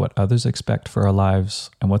according to what others expect for our lives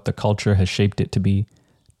and what the culture has shaped it to be,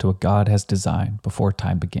 to what God has designed before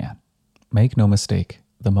time began. Make no mistake,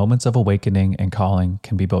 the moments of awakening and calling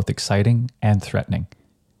can be both exciting and threatening.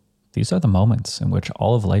 These are the moments in which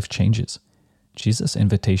all of life changes. Jesus'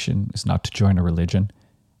 invitation is not to join a religion.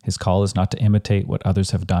 His call is not to imitate what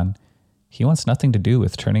others have done. He wants nothing to do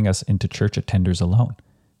with turning us into church attenders alone.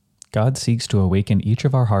 God seeks to awaken each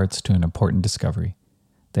of our hearts to an important discovery,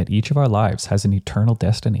 that each of our lives has an eternal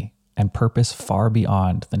destiny and purpose far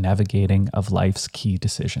beyond the navigating of life's key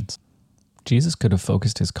decisions. Jesus could have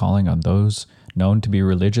focused his calling on those known to be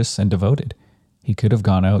religious and devoted. He could have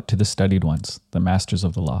gone out to the studied ones, the masters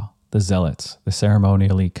of the law, the zealots, the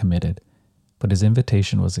ceremonially committed. But his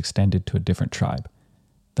invitation was extended to a different tribe,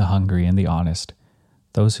 the hungry and the honest,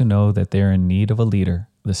 those who know that they are in need of a leader,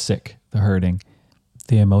 the sick, the hurting,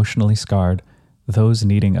 the emotionally scarred, those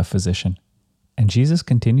needing a physician. And Jesus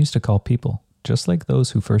continues to call people, just like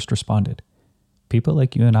those who first responded. People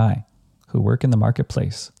like you and I, who work in the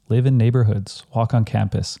marketplace, live in neighborhoods, walk on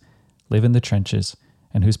campus, live in the trenches,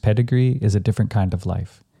 and whose pedigree is a different kind of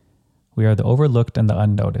life. We are the overlooked and the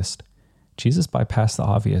unnoticed. Jesus bypassed the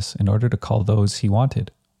obvious in order to call those he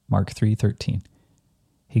wanted, Mark 3:13.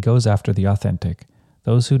 He goes after the authentic,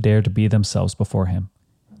 those who dare to be themselves before him.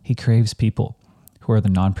 He craves people who are the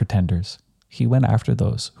non-pretenders. He went after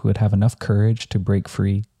those who would have enough courage to break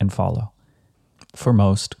free and follow. For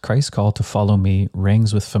most, Christ's call to follow me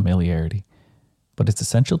rings with familiarity, but it's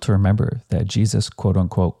essential to remember that Jesus,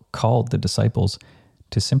 quote-unquote, called the disciples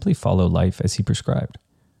to simply follow life as he prescribed,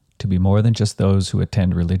 to be more than just those who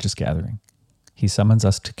attend religious gathering. He summons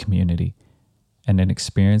us to community and an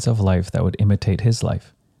experience of life that would imitate his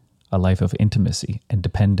life, a life of intimacy and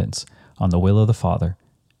dependence on the will of the Father.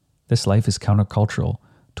 This life is countercultural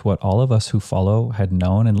to what all of us who follow had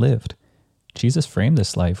known and lived. Jesus framed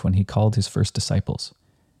this life when he called his first disciples.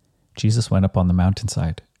 Jesus went up on the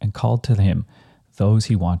mountainside and called to him those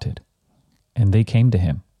he wanted, and they came to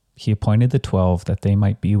him. He appointed the 12 that they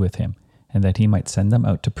might be with him, and that he might send them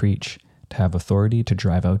out to preach, to have authority to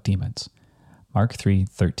drive out demons. Mark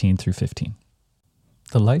 3:13-15.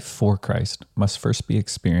 The life for Christ must first be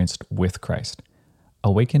experienced with Christ.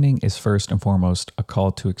 Awakening is first and foremost a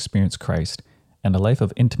call to experience Christ and a life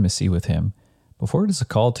of intimacy with him before it is a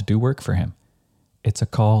call to do work for him. It's a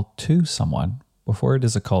call to someone before it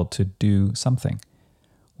is a call to do something.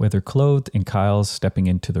 Whether clothed in Kyle's stepping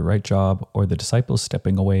into the right job or the disciples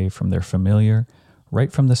stepping away from their familiar,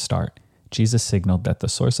 right from the start, Jesus signaled that the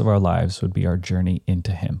source of our lives would be our journey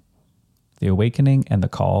into Him. The awakening and the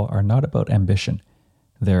call are not about ambition.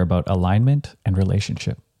 They're about alignment and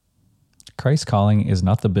relationship. Christ's calling is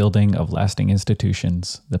not the building of lasting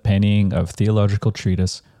institutions, the penning of theological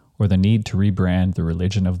treatise, or the need to rebrand the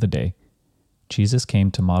religion of the day. Jesus came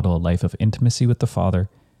to model a life of intimacy with the Father,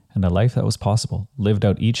 and a life that was possible, lived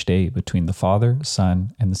out each day between the Father,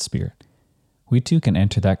 Son, and the Spirit. We too can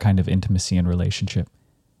enter that kind of intimacy and relationship.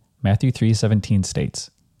 Matthew 3:17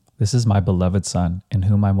 states, "This is my beloved Son, in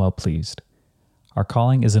whom I'm well pleased." Our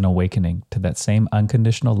calling is an awakening to that same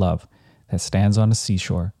unconditional love that stands on a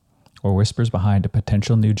seashore or whispers behind a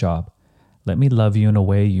potential new job, "Let me love you in a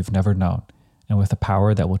way you've never known, and with a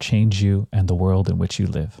power that will change you and the world in which you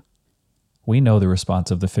live." We know the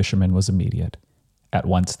response of the fishermen was immediate. At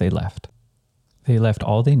once they left. They left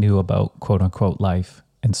all they knew about quote-unquote life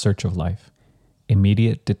in search of life.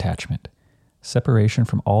 Immediate detachment. Separation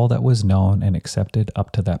from all that was known and accepted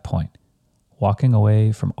up to that point. Walking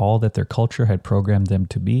away from all that their culture had programmed them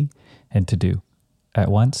to be and to do. At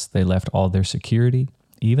once they left all their security,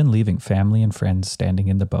 even leaving family and friends standing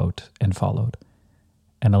in the boat, and followed.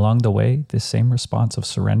 And along the way, this same response of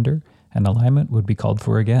surrender and alignment would be called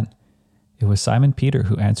for again. It was Simon Peter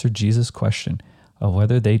who answered Jesus' question of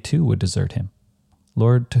whether they too would desert him.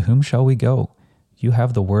 "Lord, to whom shall we go? You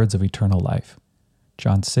have the words of eternal life."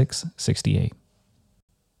 John 6:68.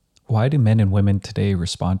 Why do men and women today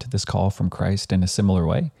respond to this call from Christ in a similar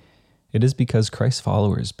way? It is because Christ's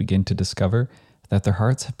followers begin to discover that their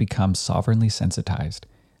hearts have become sovereignly sensitized,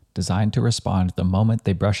 designed to respond the moment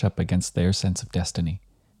they brush up against their sense of destiny.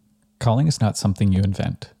 Calling is not something you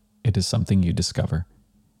invent. It is something you discover.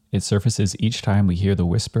 It surfaces each time we hear the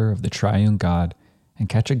whisper of the triune God and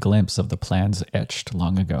catch a glimpse of the plans etched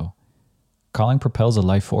long ago. Calling propels a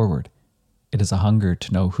life forward. It is a hunger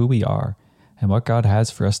to know who we are and what God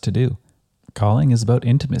has for us to do. Calling is about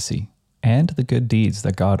intimacy and the good deeds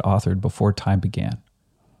that God authored before time began.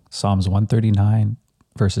 Psalms 139,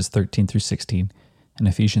 verses 13 through 16, and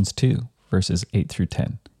Ephesians 2, verses 8 through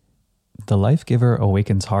 10. The life giver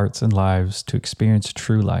awakens hearts and lives to experience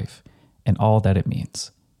true life and all that it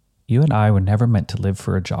means. You and I were never meant to live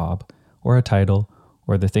for a job or a title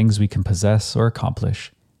or the things we can possess or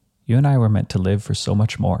accomplish. You and I were meant to live for so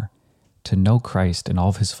much more, to know Christ in all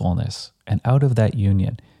of His fullness, and out of that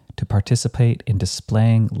union, to participate in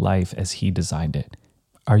displaying life as He designed it.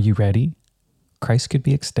 Are you ready? Christ could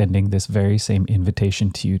be extending this very same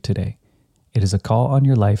invitation to you today. It is a call on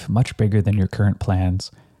your life much bigger than your current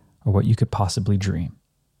plans or what you could possibly dream.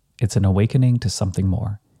 It's an awakening to something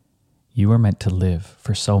more. You are meant to live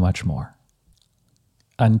for so much more.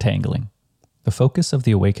 Untangling. The focus of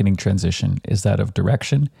the awakening transition is that of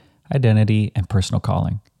direction, identity, and personal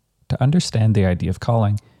calling. To understand the idea of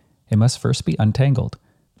calling, it must first be untangled.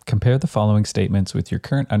 Compare the following statements with your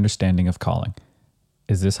current understanding of calling.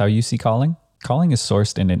 Is this how you see calling? Calling is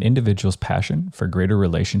sourced in an individual's passion for greater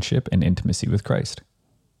relationship and intimacy with Christ.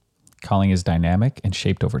 Calling is dynamic and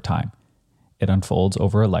shaped over time. It unfolds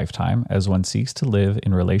over a lifetime as one seeks to live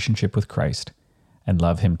in relationship with Christ and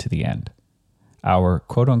love Him to the end. Our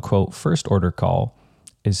quote-unquote first-order call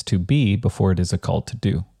is to be before it is a call to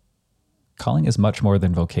do. Calling is much more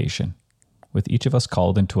than vocation, with each of us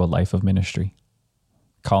called into a life of ministry.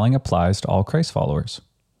 Calling applies to all Christ followers.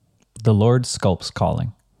 The Lord sculpts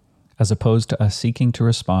calling, as opposed to us seeking to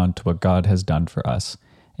respond to what God has done for us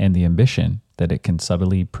and the ambition that it can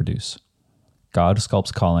subtly produce. God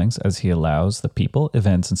sculpts callings as He allows the people,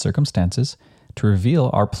 events, and circumstances to reveal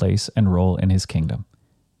our place and role in His kingdom.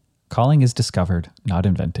 Calling is discovered, not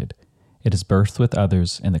invented. It is birthed with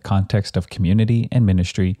others in the context of community and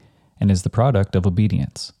ministry and is the product of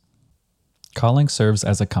obedience. Calling serves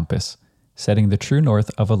as a compass, setting the true north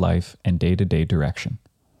of a life and day-to-day direction.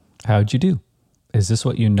 How'd you do? Is this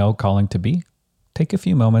what you know calling to be? Take a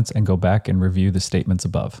few moments and go back and review the statements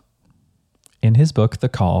above. In his book, The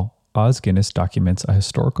Call, Os Guinness documents a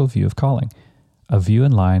historical view of calling, a view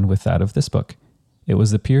in line with that of this book. It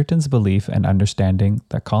was the Puritans' belief and understanding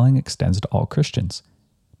that calling extends to all Christians,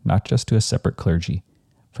 not just to a separate clergy.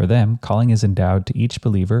 For them, calling is endowed to each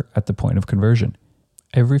believer at the point of conversion.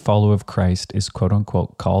 Every follower of Christ is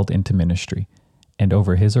quote-unquote called into ministry, and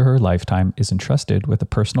over his or her lifetime is entrusted with a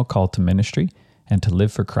personal call to ministry and to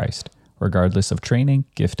live for Christ, regardless of training,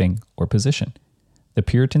 gifting, or position. The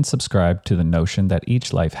Puritans subscribed to the notion that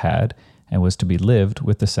each life had and was to be lived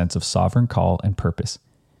with the sense of sovereign call and purpose.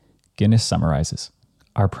 Guinness summarizes,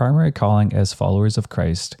 "Our primary calling as followers of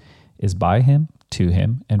Christ is by Him, to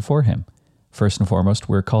Him, and for Him. First and foremost,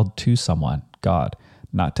 we're called to someone, God,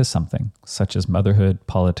 not to something, such as motherhood,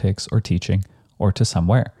 politics, or teaching, or to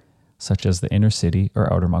somewhere, such as the inner city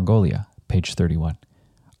or outer Mongolia, page 31.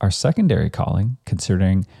 Our secondary calling,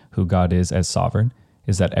 considering who God is as sovereign,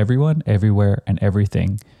 is that everyone, everywhere, and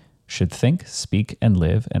everything should think, speak, and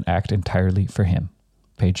live and act entirely for Him,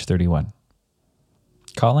 page 31.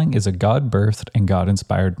 Calling is a God-birthed and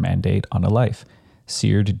God-inspired mandate on a life,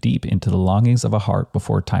 seared deep into the longings of a heart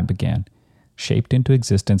before time began, shaped into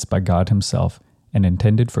existence by God Himself, and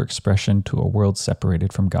intended for expression to a world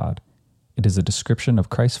separated from God. It is a description of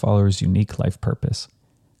Christ followers' unique life purpose.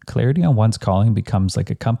 Clarity on one's calling becomes like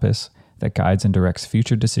a compass that guides and directs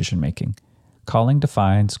future decision-making. Calling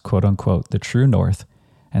defines, quote-unquote, the true north,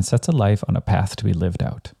 and sets a life on a path to be lived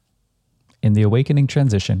out. In the awakening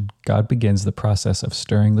transition, God begins the process of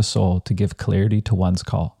stirring the soul to give clarity to one's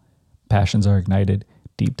call. Passions are ignited,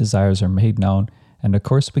 deep desires are made known, and a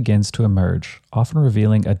course begins to emerge, often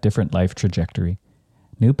revealing a different life trajectory.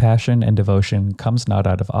 New passion and devotion comes not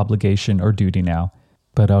out of obligation or duty now,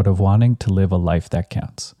 but out of wanting to live a life that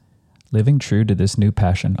counts. Living true to this new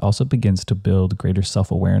passion also begins to build greater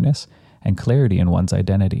self-awareness and clarity in one's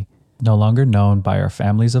identity. No longer known by our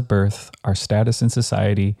families of birth, our status in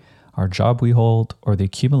society, our job we hold, or the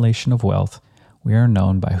accumulation of wealth, we are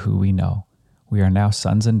known by who we know. We are now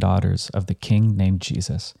sons and daughters of the King named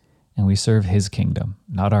Jesus, and we serve His kingdom,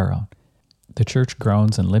 not our own. The church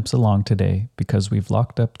groans and limps along today because we've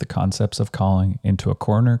locked up the concepts of calling into a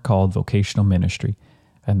corner called vocational ministry,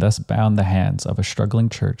 and thus bound the hands of a struggling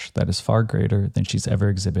church that is far greater than she's ever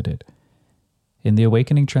exhibited. In the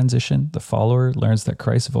awakening transition, the follower learns that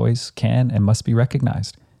Christ's voice can and must be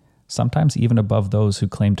recognized, sometimes even above those who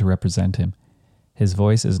claim to represent Him. His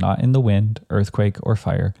voice is not in the wind, earthquake, or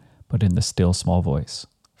fire, but in the still small voice.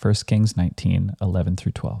 1 Kings 19,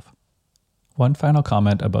 11-12. One final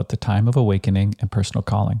comment about the time of awakening and personal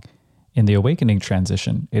calling. In the awakening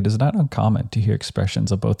transition, it is not uncommon to hear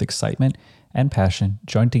expressions of both excitement and passion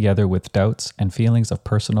joined together with doubts and feelings of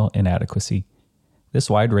personal inadequacy. This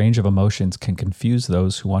wide range of emotions can confuse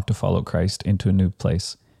those who want to follow Christ into a new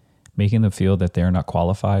place, making them feel that they are not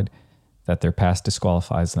qualified, that their past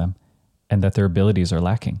disqualifies them, and that their abilities are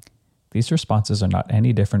lacking. These responses are not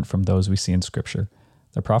any different from those we see in Scripture.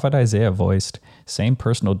 The prophet Isaiah voiced same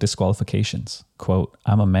personal disqualifications. Quote,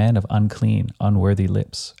 "I'm a man of unclean, unworthy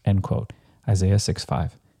lips," end quote, Isaiah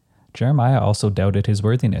 6:5. Jeremiah also doubted his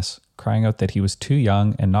worthiness, crying out that he was too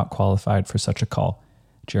young and not qualified for such a call,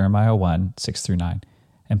 Jeremiah 1, 6-9.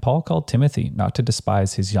 And Paul called Timothy not to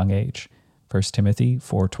despise his young age, 1 Timothy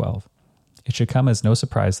 4:12. It should come as no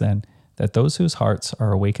surprise then that those whose hearts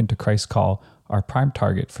are awakened to Christ's call are prime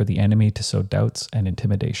target for the enemy to sow doubts and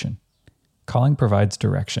intimidation. Calling provides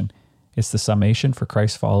direction. It's the summation for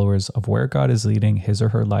Christ's followers of where God is leading his or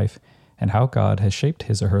her life and how God has shaped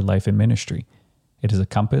his or her life in ministry. It is a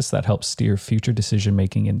compass that helps steer future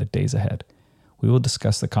decision-making in the days ahead. We will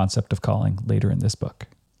discuss the concept of calling later in this book.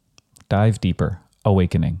 Dive deeper.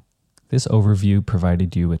 Awakening. This overview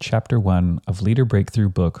provided you with Chapter 1 of Leader Breakthrough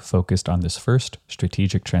book focused on this first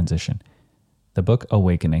strategic transition. The book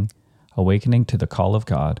Awakening to the Call of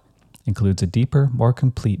God, includes a deeper, more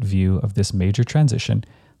complete view of this major transition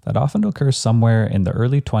that often occurs somewhere in the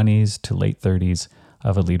early 20s to late 30s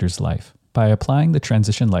of a leader's life. By applying the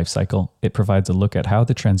transition life cycle, it provides a look at how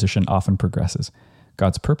the transition often progresses.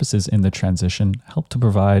 God's purposes in the transition help to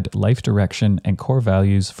provide life direction and core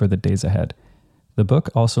values for the days ahead. The book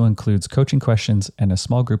also includes coaching questions and a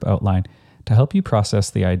small group outline to help you process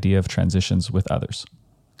the idea of transitions with others.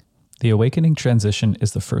 The awakening transition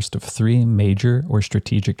is the first of 3 major or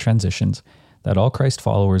strategic transitions that all Christ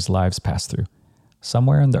followers' lives pass through.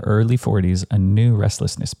 Somewhere in the early 40s, a new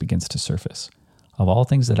restlessness begins to surface. Of all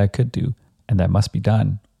things that I could do and that must be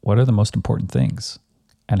done, what are the most important things?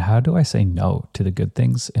 And how do I say no to the good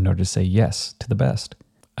things in order to say yes to the best?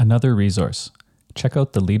 Another resource. Check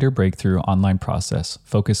out the Leader Breakthrough online process,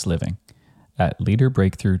 Focus Living, at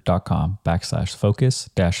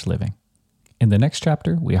leaderbreakthrough.com/focus-living. In the next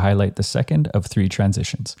chapter, we highlight the second of 3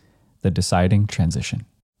 transitions, the deciding transition.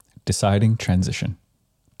 Deciding transition.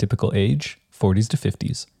 Typical age, 40s to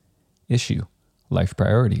 50s. Issue, life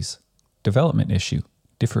priorities. Development issue,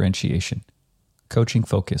 differentiation. Coaching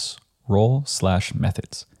focus,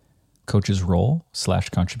 role/methods. Coach's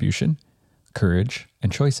role/contribution, courage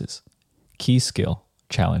and choices. Key skill,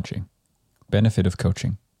 challenging. Benefit of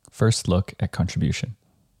coaching, first look at contribution.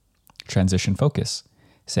 Transition focus,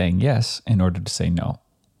 saying yes in order to say no.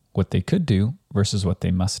 What they could do versus what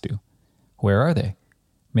they must do. Where are they?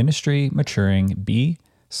 Ministry maturing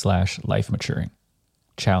B/life maturing.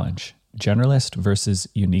 Challenge, generalist versus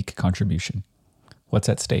unique contribution. What's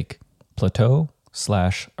at stake?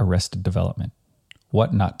 Plateau/arrested development.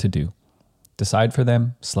 What not to do. Decide for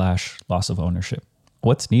them/loss of ownership.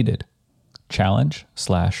 What's needed.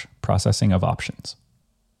 Challenge/processing of options.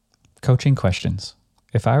 Coaching questions.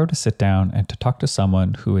 If I were to sit down and to talk to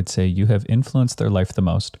someone who would say you have influenced their life the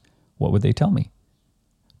most, what would they tell me?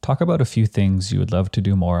 Talk about a few things you would love to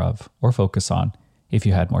do more of or focus on if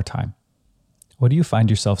you had more time. What do you find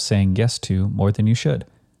yourself saying yes to more than you should?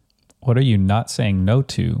 What are you not saying no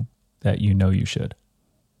to that you know you should?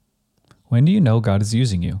 When do you know God is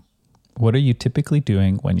using you? What are you typically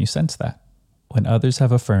doing when you sense that? When others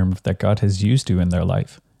have affirmed that God has used you in their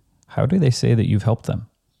life, how do they say that you've helped them?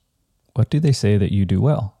 What do they say that you do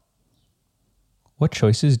well? What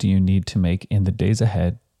choices do you need to make in the days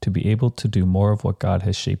ahead to be able to do more of what God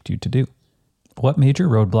has shaped you to do? What major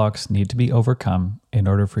roadblocks need to be overcome in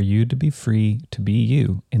order for you to be free to be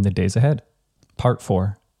you in the days ahead? Part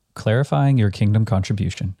 4. Clarifying your kingdom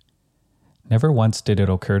contribution. Never once did it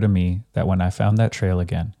occur to me that when I found that trail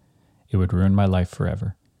again, it would ruin my life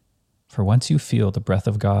forever. For once you feel the breath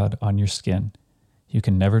of God on your skin, you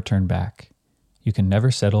can never turn back. You can never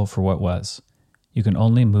settle for what was. You can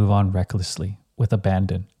only move on recklessly, with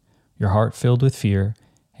abandon, your heart filled with fear,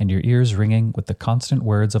 and your ears ringing with the constant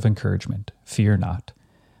words of encouragement. Fear not.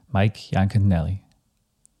 Mike Yankinelli.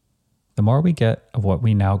 The more we get of what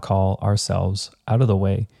we now call ourselves out of the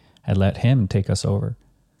way and let Him take us over,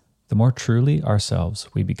 the more truly ourselves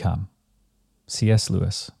we become. C.S.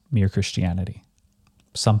 Lewis, Mere Christianity.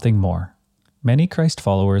 Something more. Many Christ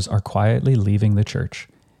followers are quietly leaving the church.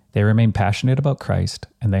 They remain passionate about Christ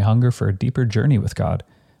and they hunger for a deeper journey with God,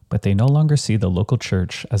 but they no longer see the local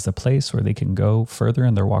church as the place where they can go further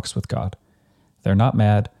in their walks with God. They're not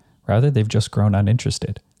mad, rather they've just grown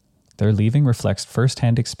uninterested. Their leaving reflects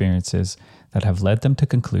first-hand experiences that have led them to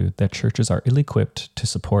conclude that churches are ill-equipped to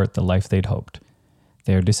support the life they'd hoped.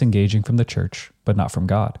 They are disengaging from the church, but not from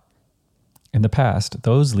God. In the past,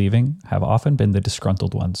 those leaving have often been the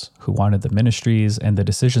disgruntled ones who wanted the ministries and the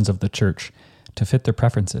decisions of the church to fit their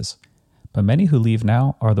preferences. But many who leave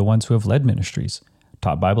now are the ones who have led ministries,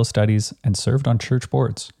 taught Bible studies, and served on church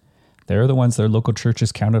boards. They are the ones their local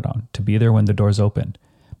churches counted on to be there when the doors opened,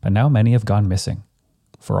 but now many have gone missing.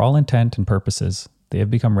 For all intent and purposes, they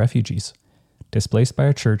have become refugees, displaced by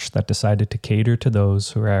a church that decided to cater to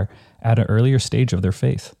those who are at an earlier stage of their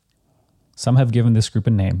faith. Some have given this group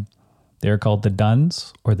a name. They are called the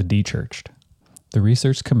Duns or the De-churched. The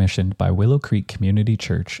research commissioned by Willow Creek Community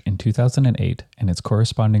Church in 2008 and its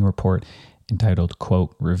corresponding report entitled,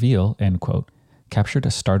 quote, Reveal, end quote, captured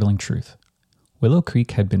a startling truth. Willow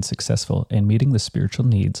Creek had been successful in meeting the spiritual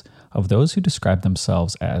needs of those who described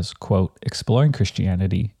themselves as, quote, exploring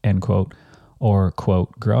Christianity, end quote, or,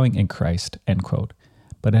 quote, growing in Christ, end quote,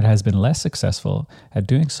 but it has been less successful at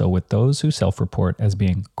doing so with those who self-report as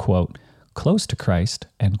being, quote, close to Christ,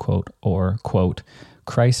 end quote, or, quote,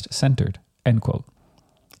 Christ-centered, end quote.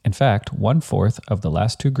 In fact, 1/4 of the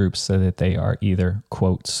last two groups said that they are either,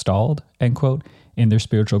 quote, stalled, end quote, in their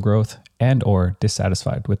spiritual growth and or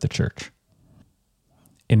dissatisfied with the church.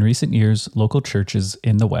 In recent years, local churches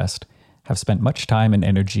in the West have spent much time and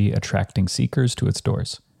energy attracting seekers to its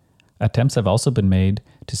doors. Attempts have also been made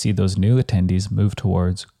to see those new attendees move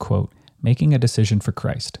towards, quote, making a decision for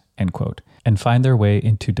Christ, end quote, and find their way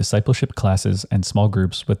into discipleship classes and small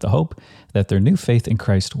groups with the hope that their new faith in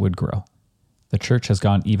Christ would grow. The church has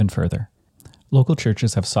gone even further. Local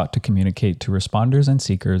churches have sought to communicate to responders and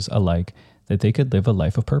seekers alike that they could live a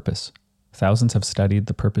life of purpose. Thousands have studied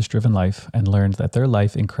the purpose-driven life and learned that their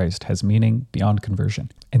life in Christ has meaning beyond conversion.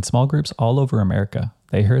 In small groups all over America,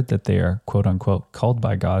 they heard that they are, quote-unquote, called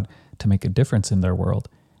by God to make a difference in their world.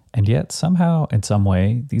 And yet, somehow, in some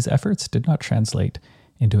way, these efforts did not translate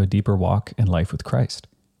into a deeper walk in life with Christ.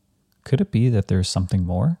 Could it be that there is something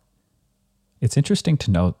more? It's interesting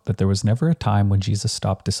to note that there was never a time when Jesus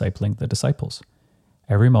stopped discipling the disciples.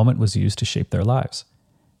 Every moment was used to shape their lives.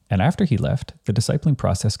 And after he left, the discipling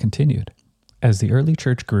process continued. As the early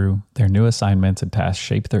church grew, their new assignments and tasks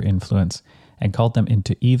shaped their influence and called them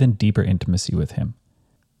into even deeper intimacy with him.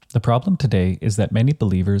 The problem today is that many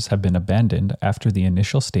believers have been abandoned after the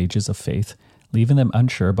initial stages of faith, leaving them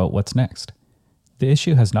unsure about what's next. The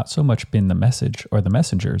issue has not so much been the message or the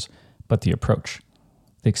messengers, but the approach.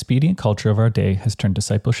 The expedient culture of our day has turned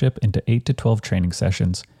discipleship into 8 to 12 training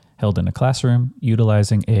sessions held in a classroom,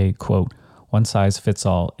 utilizing a, quote,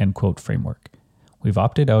 one-size-fits-all, end quote, framework. We've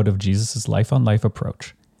opted out of Jesus' life-on-life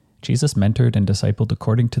approach. Jesus mentored and discipled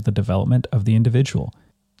according to the development of the individual.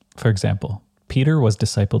 For example, Peter was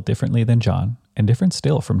discipled differently than John, and different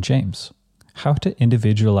still from James. How to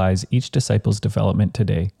individualize each disciple's development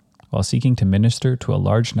today while seeking to minister to a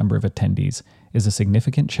large number of attendees is a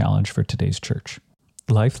significant challenge for today's church.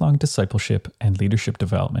 Lifelong discipleship and leadership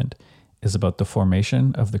development is about the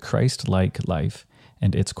formation of the Christ-like life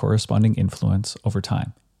and its corresponding influence over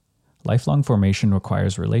time. Lifelong formation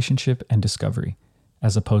requires relationship and discovery,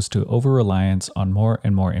 as opposed to over-reliance on more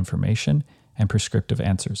and more information and prescriptive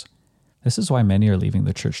answers. This is why many are leaving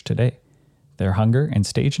the church today. Their hunger and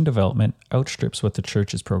stage in development outstrips what the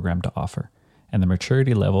church is programmed to offer, and the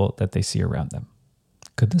maturity level that they see around them.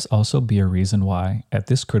 Could this also be a reason why, at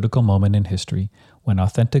this critical moment in history, when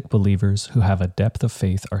authentic believers who have a depth of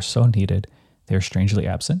faith are so needed, they are strangely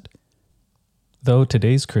absent? Though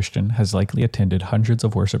today's Christian has likely attended hundreds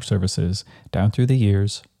of worship services down through the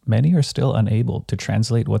years, many are still unable to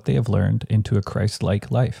translate what they have learned into a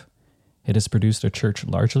Christ-like life. It has produced a church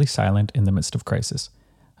largely silent in the midst of crisis,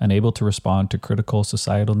 unable to respond to critical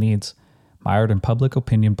societal needs, mired in public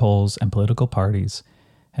opinion polls and political parties,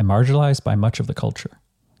 and marginalized by much of the culture.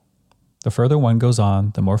 The further one goes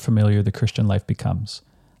on, the more familiar the Christian life becomes.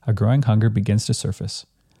 A growing hunger begins to surface.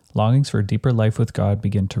 Longings for a deeper life with God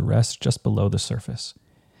begin to rest just below the surface.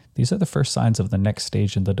 These are the first signs of the next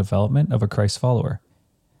stage in the development of a Christ follower.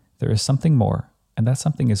 There is something more, and that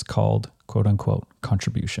something is called, quote-unquote,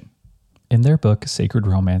 contribution. In their book, Sacred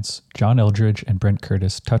Romance, John Eldredge and Brent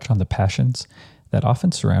Curtis touch on the passions that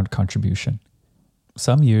often surround contribution.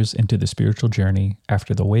 Some years into the spiritual journey,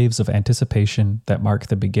 after the waves of anticipation that mark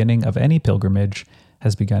the beginning of any pilgrimage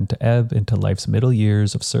has begun to ebb into life's middle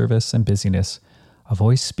years of service and busyness, a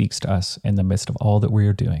voice speaks to us in the midst of all that we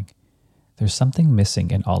are doing. There's something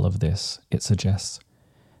missing in all of this, it suggests.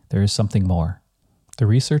 There is something more. The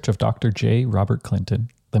research of Dr. J. Robert Clinton,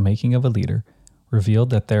 The Making of a Leader,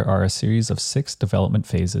 revealed that there are a series of 6 development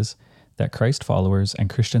phases that Christ followers and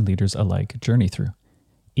Christian leaders alike journey through.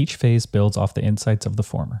 Each phase builds off the insights of the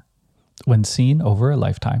former. When seen over a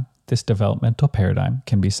lifetime, this developmental paradigm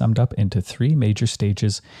can be summed up into 3 major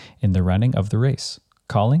stages in the running of the race: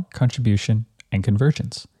 calling, contribution, and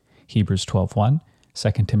convergence. Hebrews 12:1,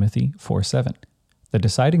 2 Timothy 4:7. The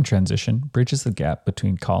deciding transition bridges the gap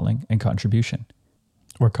between calling and contribution.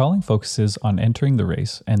 Where calling focuses on entering the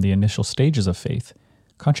race and the initial stages of faith,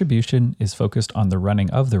 contribution is focused on the running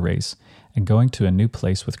of the race and going to a new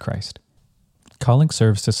place with Christ. Calling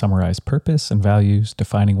serves to summarize purpose and values,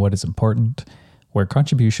 defining what is important, where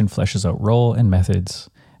contribution fleshes out role and methods,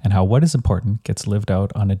 and how what is important gets lived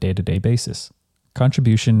out on a day-to-day basis.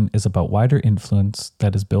 Contribution is about wider influence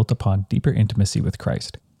that is built upon deeper intimacy with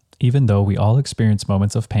Christ. Even though we all experience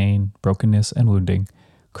moments of pain, brokenness, and wounding,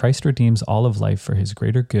 Christ redeems all of life for his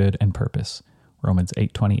greater good and purpose. Romans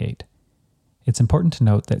 8:28. It's important to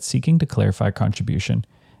note that seeking to clarify contribution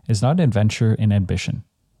is not an adventure in ambition.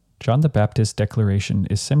 John the Baptist's declaration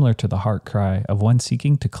is similar to the heart cry of one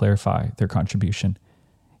seeking to clarify their contribution.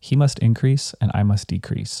 He must increase and I must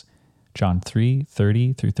decrease. John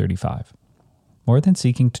 3:30-35. More than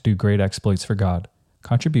seeking to do great exploits for God,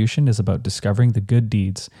 contribution is about discovering the good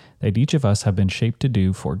deeds that each of us have been shaped to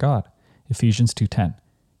do for God. Ephesians 2:10.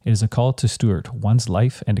 It is a call to steward one's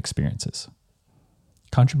life and experiences.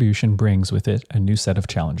 Contribution brings with it a new set of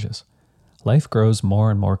challenges. Life grows more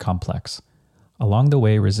and more complex. Along the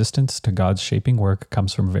way, resistance to God's shaping work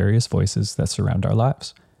comes from various voices that surround our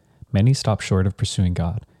lives. Many stop short of pursuing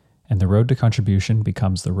God, and the road to contribution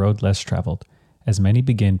becomes the road less traveled, as many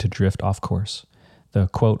begin to drift off course. The,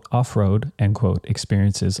 quote, off-road, end quote,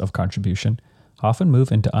 experiences of contribution often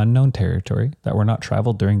move into unknown territory that were not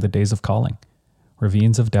traveled during the days of calling.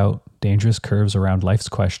 Ravines of doubt, dangerous curves around life's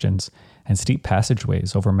questions, and steep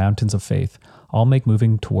passageways over mountains of faith all make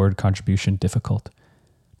moving toward contribution difficult.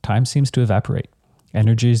 Time seems to evaporate.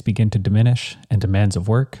 Energies begin to diminish, and demands of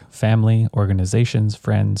work, family, organizations,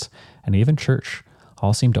 friends, and even church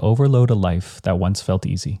all seem to overload a life that once felt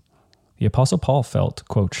easy. The Apostle Paul felt,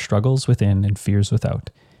 quote, struggles within and fears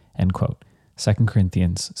without, end quote, 2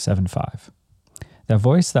 Corinthians 7:5. That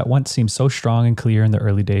voice that once seemed so strong and clear in the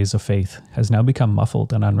early days of faith has now become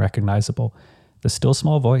muffled and unrecognizable. The still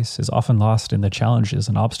small voice is often lost in the challenges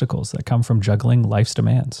and obstacles that come from juggling life's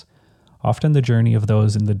demands. Often the journey of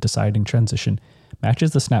those in the deciding transition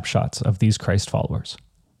matches the snapshots of these Christ followers.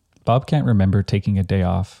 Bob can't remember taking a day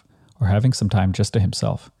off or having some time just to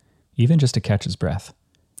himself, even just to catch his breath.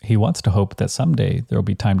 He wants to hope that someday there will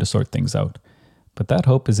be time to sort things out, but that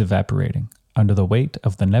hope is evaporating under the weight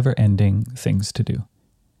of the never-ending things to do.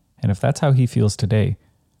 And if that's how he feels today,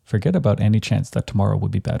 forget about any chance that tomorrow will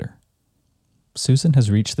be better. Susan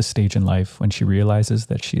has reached the stage in life when she realizes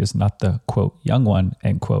that she is not the, quote, young one,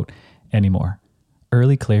 end quote, anymore.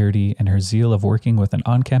 Early clarity and her zeal of working with an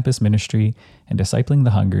on-campus ministry and discipling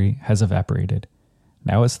the hungry has evaporated.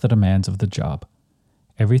 Now it's the demands of the job.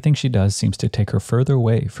 Everything she does seems to take her further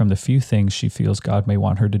away from the few things she feels God may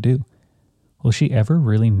want her to do. Will she ever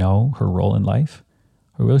really know her role in life?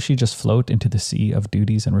 Or will she just float into the sea of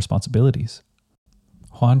duties and responsibilities?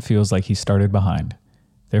 Juan feels like he started behind.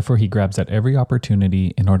 Therefore, he grabs at every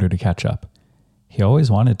opportunity in order to catch up. He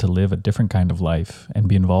always wanted to live a different kind of life and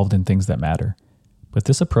be involved in things that matter. But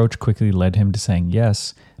this approach quickly led him to saying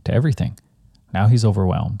yes to everything. Now he's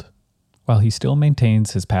overwhelmed. While he still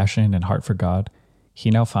maintains his passion and heart for God,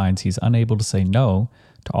 he now finds he's unable to say no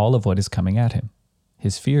to all of what is coming at him.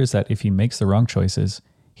 His fear is that if he makes the wrong choices,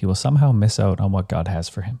 he will somehow miss out on what God has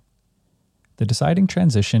for him. The deciding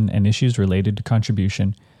transition and issues related to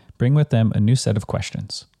contribution bring with them a new set of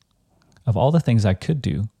questions. Of all the things I could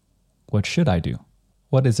do, what should I do?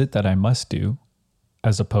 What is it that I must do,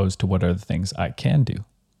 as opposed to what are the things I can do?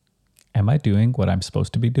 Am I doing what I'm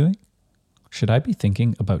supposed to be doing? Should I be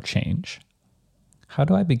thinking about change? How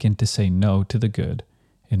do I begin to say no to the good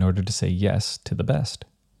in order to say yes to the best?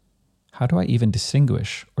 How do I even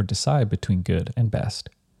distinguish or decide between good and best?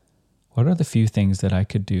 What are the few things that I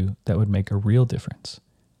could do that would make a real difference?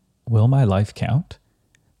 Will my life count?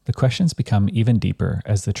 The questions become even deeper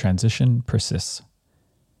as the transition persists.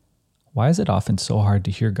 Why is it often so hard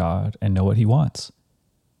to hear God and know what He wants?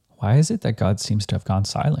 Why is it that God seems to have gone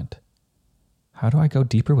silent? How do I go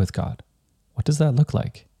deeper with God? What does that look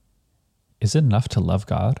like? Is it enough to love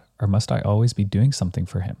God, or must I always be doing something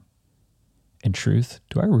for Him? In truth,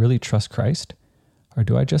 do I really trust Christ, or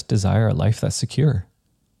do I just desire a life that's secure?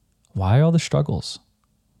 Why all the struggles?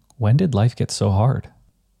 When did life get so hard?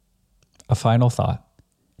 A final thought.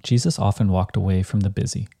 Jesus often walked away from the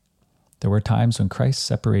busy. There were times when Christ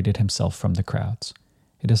separated Himself from the crowds.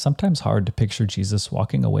 It is sometimes hard to picture Jesus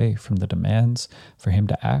walking away from the demands for Him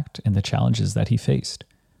to act and the challenges that He faced,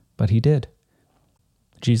 but He did.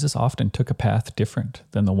 Jesus often took a path different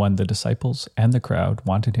than the one the disciples and the crowd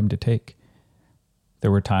wanted Him to take.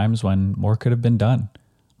 There were times when more could have been done.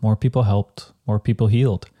 More people helped, more people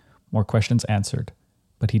healed, more questions answered,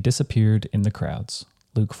 but He disappeared in the crowds.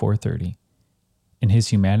 Luke 4:30. In His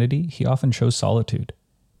humanity, He often chose solitude.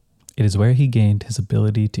 It is where He gained His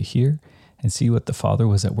ability to hear and see what the Father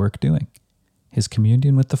was at work doing. His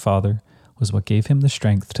communion with the Father was what gave Him the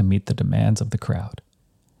strength to meet the demands of the crowd.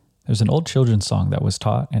 There's an old children's song that was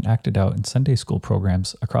taught and acted out in Sunday school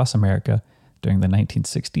programs across America during the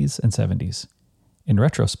 1960s and 70s. In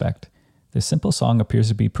retrospect, this simple song appears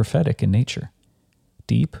to be prophetic in nature.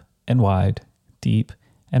 Deep and wide,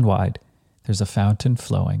 there's a fountain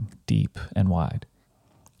flowing deep and wide.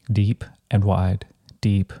 Deep and wide,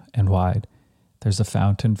 there's a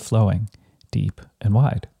fountain flowing deep and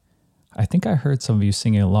wide. I think I heard some of you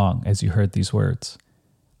singing along as you heard these words.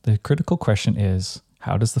 The critical question is,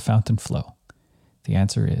 how does the fountain flow? The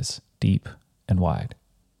answer is deep and wide.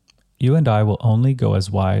 You and I will only go as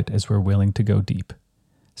wide as we're willing to go deep.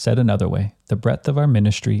 Said another way, the breadth of our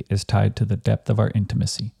ministry is tied to the depth of our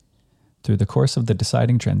intimacy. Through the course of the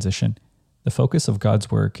deciding transition, the focus of God's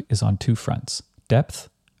work is on two fronts: depth,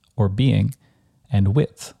 or being, and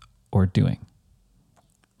width, or doing.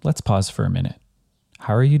 Let's pause for a minute.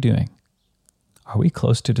 How are you doing? Are we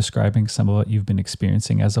close to describing some of what you've been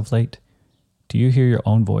experiencing as of late? Do you hear your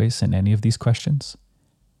own voice in any of these questions?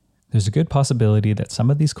 There's a good possibility that some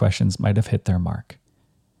of these questions might have hit their mark.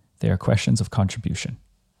 They are questions of contribution.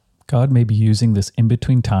 God may be using this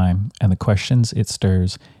in-between time and the questions it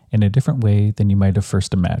stirs in a different way than you might have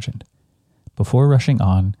first imagined. Before rushing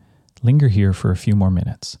on, linger here for a few more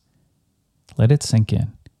minutes. Let it sink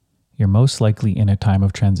in. You're most likely in a time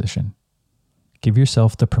of transition. Give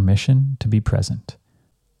yourself the permission to be present.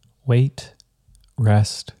 Wait,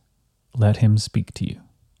 rest, let Him speak to you.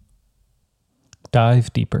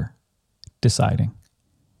 Dive deeper. Deciding.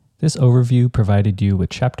 This overview provided you with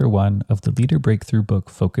Chapter 1 of the Leader Breakthrough book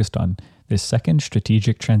focused on this second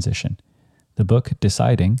strategic transition. The book,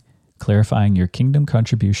 Deciding, Clarifying Your Kingdom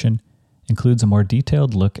Contribution, includes a more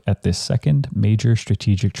detailed look at this second major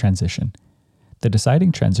strategic transition. The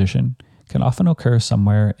deciding transition can often occur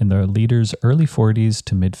somewhere in the leader's early 40s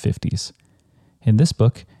to mid-50s. In this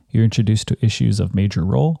book, you're introduced to issues of major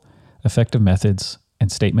role, effective methods,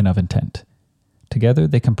 and statement of intent. Together,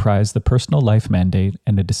 they comprise the personal life mandate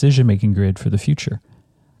and a decision-making grid for the future.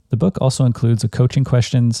 The book also includes a coaching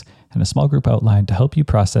questions and a small group outline to help you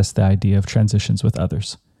process the idea of transitions with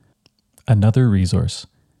others. Another resource.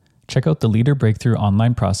 Check out the Leader Breakthrough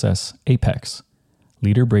online process, Apex,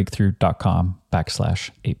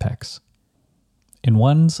 leaderbreakthrough.com/Apex. In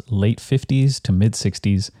one's late 50s to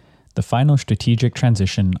mid-60s, the final strategic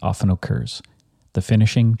transition often occurs, the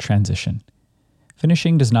finishing transition.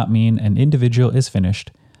 Finishing does not mean an individual is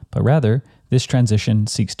finished, but rather, this transition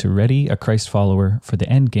seeks to ready a Christ follower for the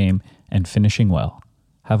end game and finishing well.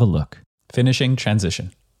 Have a look. Finishing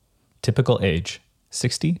transition. Typical age,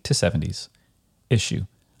 60 to 70s. Issue,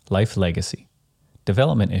 life legacy.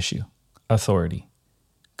 Development issue, authority.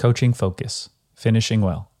 Coaching focus, finishing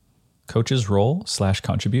well. Coach's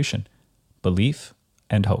role/contribution, belief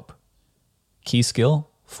and hope. Key skill,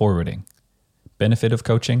 forwarding. Benefit of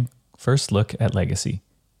coaching, first look at legacy.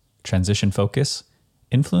 Transition focus,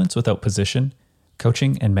 influence without position,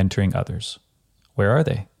 coaching and mentoring others. Where are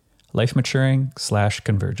they? Life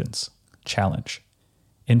maturing/convergence. Challenge.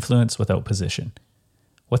 Influence without position.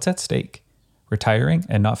 What's at stake? Retiring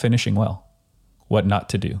and not finishing well. What not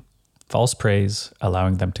to do? False praise,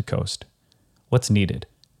 allowing them to coast. What's needed?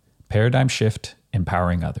 Paradigm shift,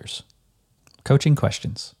 empowering others. Coaching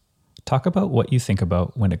questions. Talk about what you think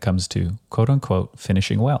about when it comes to quote-unquote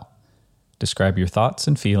finishing well. Describe your thoughts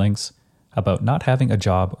and feelings about not having a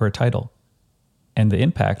job or a title, and the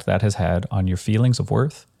impact that has had on your feelings of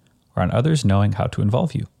worth or on others knowing how to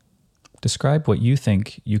involve you. Describe what you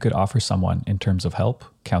think you could offer someone in terms of help,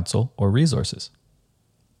 counsel, or resources.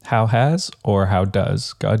 How has or how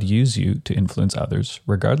does God use you to influence others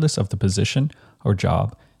regardless of the position or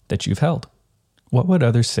job that you've held? What would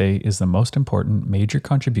others say is the most important major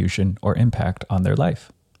contribution or impact on their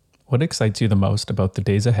life? What excites you the most about the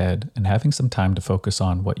days ahead and having some time to focus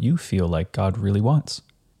on what you feel like God really wants?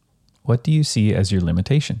 What do you see as your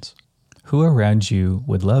limitations? Who around you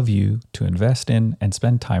would love you to invest in and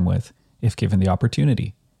spend time with if given the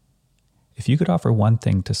opportunity? If you could offer one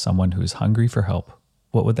thing to someone who is hungry for help,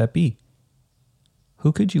 what would that be?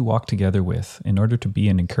 Who could you walk together with in order to be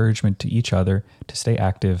an encouragement to each other to stay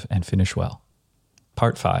active and finish well?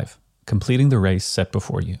 Part 5. Completing the race set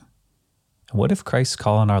before you. And what if Christ's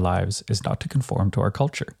call on our lives is not to conform to our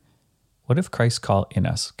culture? What if Christ's call in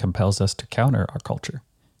us compels us to counter our culture?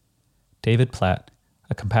 David Platt,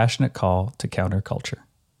 A Compassionate Call to Counter Culture.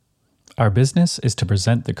 Our business is to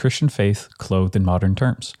present the Christian faith clothed in modern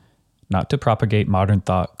terms, not to propagate modern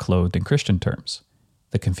thought clothed in Christian terms.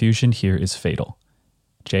 The confusion here is fatal.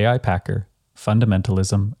 J.I. Packer,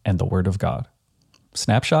 Fundamentalism and the Word of God.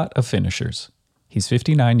 Snapshot of finishers. He's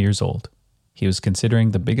 59 years old. He was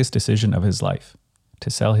considering the biggest decision of his life, to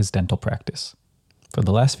sell his dental practice. For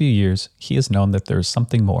the last few years, he has known that there is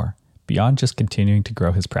something more, beyond just continuing to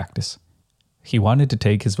grow his practice. He wanted to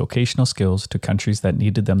take his vocational skills to countries that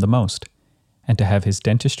needed them the most, and to have his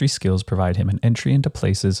dentistry skills provide him an entry into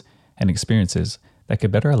places and experiences that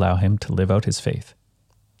could better allow him to live out his faith.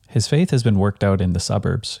 His faith has been worked out in the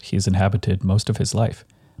suburbs he has inhabited most of his life,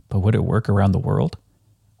 but would it work around the world?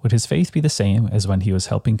 Would his faith be the same as when he was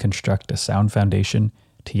helping construct a sound foundation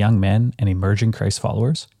to young men and emerging Christ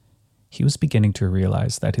followers? He was beginning to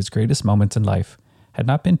realize that his greatest moments in life had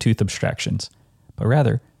not been tooth abstractions, but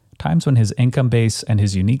rather times when his income base and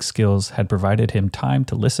his unique skills had provided him time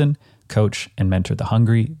to listen, coach, and mentor the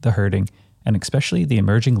hungry, the hurting, and especially the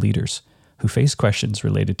emerging leaders who faced questions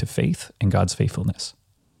related to faith and God's faithfulness.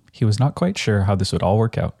 He was not quite sure how this would all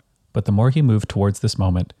work out, but the more he moved towards this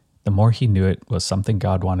moment, the more he knew it was something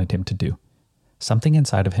God wanted him to do. Something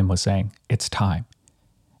inside of him was saying, it's time.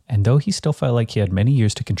 And though he still felt like he had many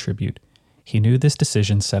years to contribute, he knew this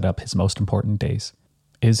decision set up his most important days.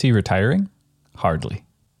 Is he retiring? Hardly.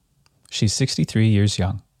 She's 63 years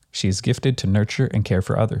young. She is gifted to nurture and care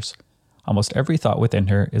for others. Almost every thought within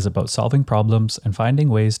her is about solving problems and finding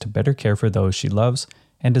ways to better care for those she loves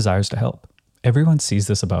and desires to help. Everyone sees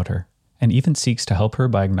this about her, and even seeks to help her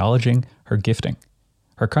by acknowledging her gifting.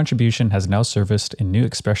 Her contribution has now surfaced in new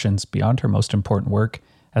expressions beyond her most important work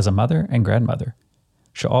as a mother and grandmother.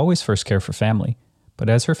 She'll always first care for family, but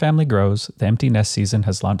as her family grows, the empty nest season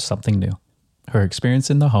has launched something new. Her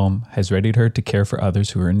experience in the home has readied her to care for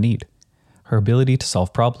others who are in need. Her ability to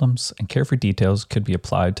solve problems and care for details could be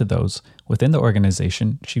applied to those within the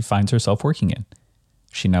organization she finds herself working in.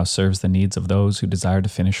 She now serves the needs of those who desire to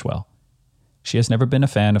finish well. She has never been a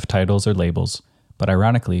fan of titles or labels, but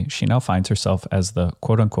ironically, she now finds herself as the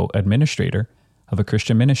quote-unquote administrator of a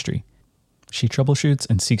Christian ministry. She troubleshoots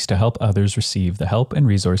and seeks to help others receive the help and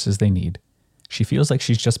resources they need. She feels like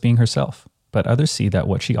she's just being herself, but others see that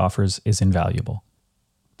what she offers is invaluable.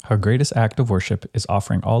 Her greatest act of worship is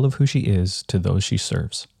offering all of who she is to those she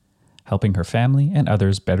serves, helping her family and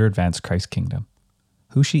others better advance Christ's kingdom.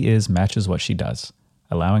 Who she is matches what she does,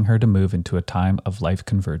 allowing her to move into a time of life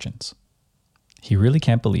convergence. He really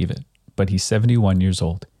can't believe it, but he's 71 years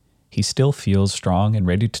old. He still feels strong and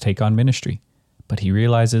ready to take on ministry, but he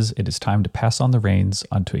realizes it is time to pass on the reins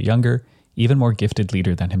onto a younger, even more gifted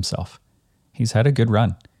leader than himself. He's had a good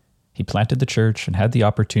run. He planted the church and had the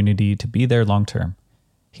opportunity to be there long term.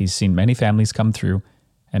 He's seen many families come through,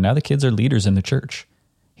 And now the kids are leaders in the church.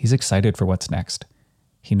 He's excited for what's next.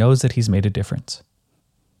 He knows that he's made a difference.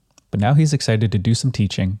 But now he's excited to do some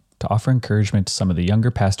teaching, to offer encouragement to some of the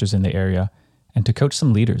younger pastors in the area, and to coach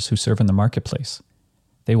some leaders who serve in the marketplace.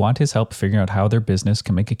 They want his help figuring out how their business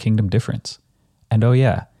can make a kingdom difference. And oh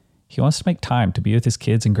yeah, he wants to make time to be with his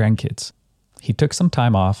kids and grandkids. He took some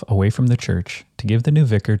time off away from the church to give the new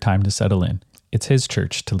vicar time to settle in. It's his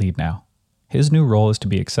church to lead now. His new role is to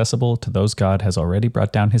be accessible to those God has already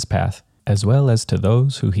brought down his path, as well as to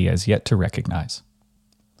those who he has yet to recognize.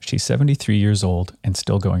 She's 73 years old and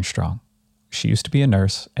still going strong. She used to be a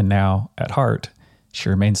nurse, and now, at heart, she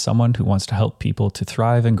remains someone who wants to help people to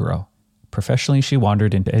thrive and grow. Professionally, she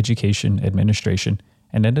wandered into education, administration,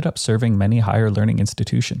 and ended up serving many higher learning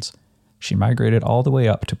institutions. She migrated all the way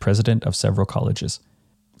up to president of several colleges.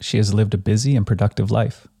 She has lived a busy and productive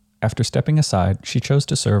life. After stepping aside, she chose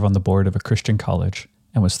to serve on the board of a Christian college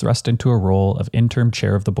and was thrust into a role of interim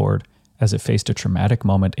chair of the board as it faced a traumatic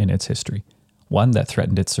moment in its history, one that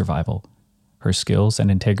threatened its survival. Her skills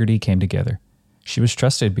and integrity came together. She was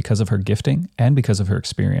trusted because of her gifting and because of her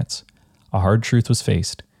experience. A hard truth was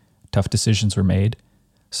faced. Tough decisions were made.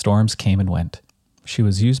 Storms came and went. She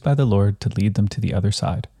was used by the Lord to lead them to the other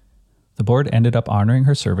side. The board ended up honoring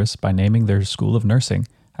her service by naming their school of nursing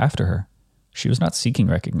after her. She was not seeking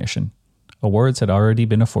recognition. Awards had already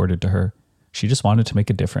been afforded to her. She just wanted to make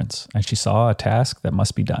a difference, and she saw a task that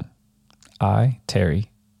must be done. I,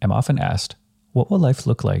 Terry, am often asked, what will life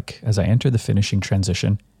look like as I enter the finishing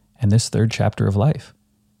transition and this third chapter of life?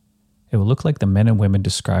 It will look like the men and women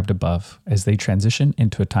described above as they transition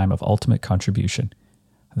into a time of ultimate contribution.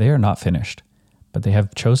 They are not finished, but they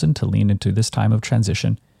have chosen to lean into this time of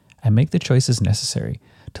transition and make the choices necessary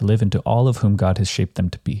to live into all of whom God has shaped them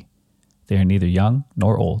to be. They are neither young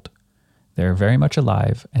nor old. They are very much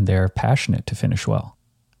alive, and they are passionate to finish well.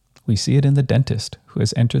 We see it in the dentist who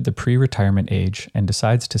has entered the pre-retirement age and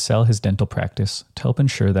decides to sell his dental practice to help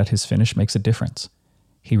ensure that his finish makes a difference.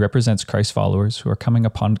 He represents Christ followers who are coming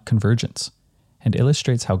upon convergence and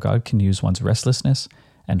illustrates how God can use one's restlessness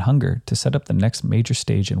and hunger to set up the next major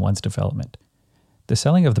stage in one's development. The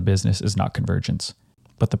selling of the business is not convergence,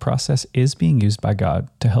 but the process is being used by God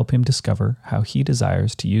to help him discover how he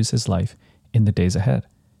desires to use his life in the days ahead.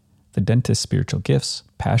 The dentist's spiritual gifts,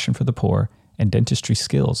 passion for the poor, and dentistry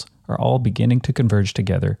skills are all beginning to converge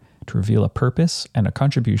together to reveal a purpose and a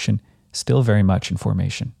contribution still very much in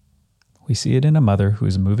formation. We see it in a mother who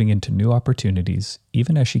is moving into new opportunities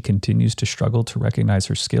even as she continues to struggle to recognize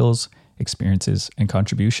her skills, experiences, and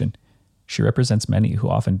contribution. She represents many who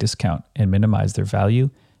often discount and minimize their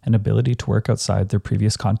value and ability to work outside their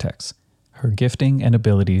previous contexts. Her gifting and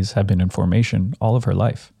abilities have been in formation all of her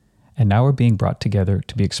life, and now are being brought together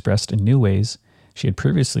to be expressed in new ways she had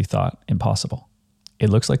previously thought impossible. It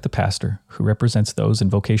looks like the pastor, who represents those in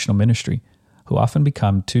vocational ministry, who often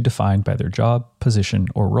become too defined by their job, position,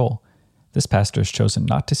 or role. This pastor has chosen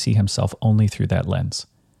not to see himself only through that lens.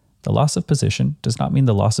 The loss of position does not mean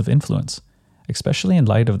the loss of influence, especially in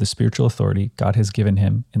light of the spiritual authority God has given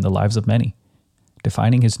him in the lives of many.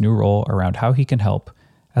 Defining his new role around how he can help,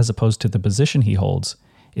 as opposed to the position he holds,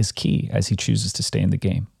 is key as he chooses to stay in the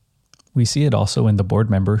game. We see it also in the board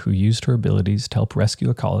member who used her abilities to help rescue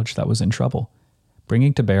a college that was in trouble,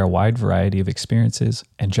 bringing to bear a wide variety of experiences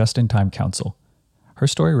and just-in-time counsel. Her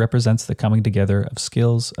story represents the coming together of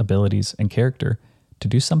skills, abilities, and character to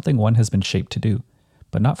do something one has been shaped to do,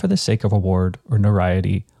 but not for the sake of award or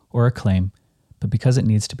notoriety or acclaim, but because it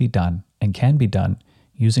needs to be done and can be done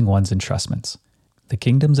using one's entrustments. The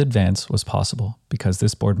kingdom's advance was possible because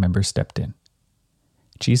this board member stepped in.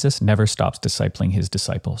 Jesus never stops discipling his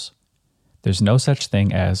disciples. There's no such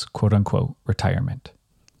thing as, quote-unquote, retirement.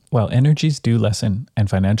 While energies do lessen and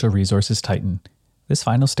financial resources tighten, this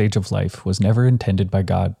final stage of life was never intended by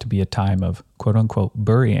God to be a time of, quote-unquote,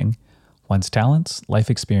 burying one's talents, life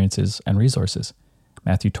experiences, and resources.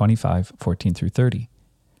 Matthew 25:14-30.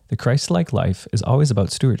 The Christ-like life is always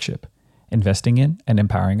about stewardship, investing in and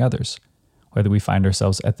empowering others, whether we find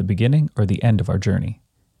ourselves at the beginning or the end of our journey.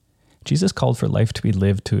 Jesus called for life to be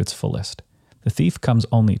lived to its fullest. The thief comes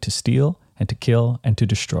only to steal and to kill and to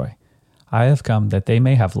destroy. I have come that they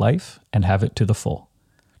may have life and have it to the full.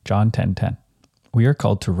 John 10:10. We are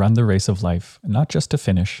called to run the race of life, not just to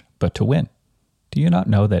finish, but to win. Do you not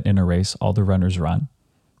know that in a race all the runners run,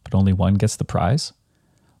 but only one gets the prize?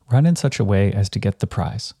 Run in such a way as to get the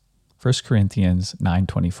prize. 1 Corinthians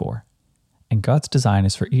 9:24. And God's design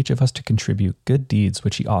is for each of us to contribute good deeds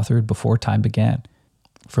which he authored before time began.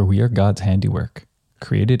 For we are God's handiwork,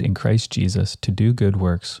 created in Christ Jesus to do good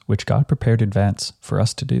works which God prepared in advance for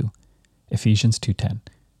us to do. Ephesians 2:10.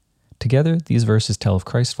 Together, these verses tell of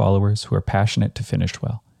Christ followers who are passionate to finish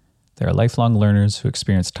well. They are lifelong learners who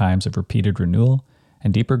experience times of repeated renewal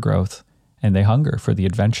and deeper growth, and they hunger for the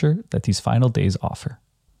adventure that these final days offer.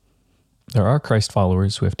 There are Christ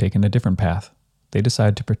followers who have taken a different path. They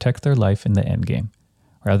decide to protect their life in the endgame,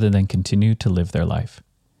 rather than continue to live their life.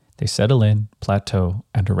 They settle in, plateau,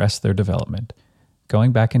 and arrest their development,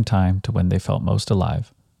 going back in time to when they felt most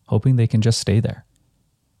alive, hoping they can just stay there.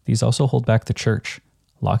 These also hold back the church,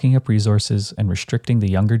 locking up resources and restricting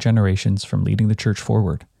the younger generations from leading the church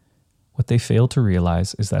forward. What they fail to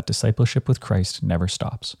realize is that discipleship with Christ never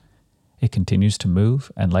stops. It continues to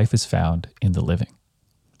move, and life is found in the living.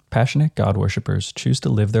 Passionate God worshippers choose to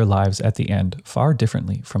live their lives at the end far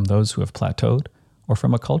differently from those who have plateaued or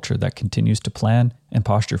from a culture that continues to plan and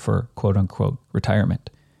posture for quote-unquote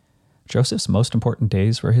retirement. Joseph's most important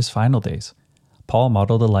days were his final days. Paul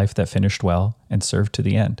modeled a life that finished well and served to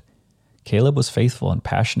the end. Caleb was faithful and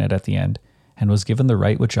passionate at the end and was given the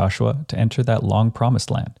right with Joshua to enter that long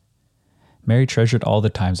promised land. Mary treasured all the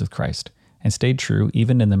times with Christ and stayed true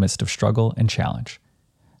even in the midst of struggle and challenge.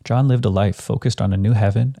 John lived a life focused on a new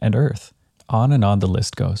heaven and earth. On and on the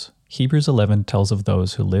list goes. Hebrews 11 tells of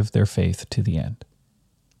those who live their faith to the end.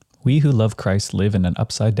 We who love Christ live in an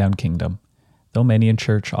upside-down kingdom. Though many in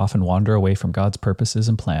church often wander away from God's purposes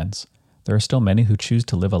and plans, there are still many who choose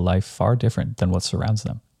to live a life far different than what surrounds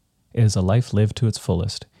them. It is a life lived to its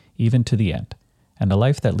fullest, even to the end, and a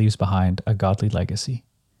life that leaves behind a godly legacy.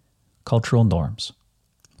 Cultural norms.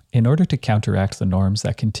 In order to counteract the norms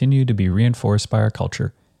that continue to be reinforced by our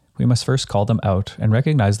culture, we must first call them out and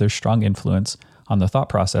recognize their strong influence on the thought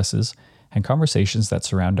processes and conversations that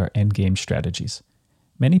surround our endgame strategies.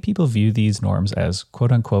 Many people view these norms as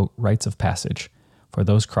quote-unquote rites of passage for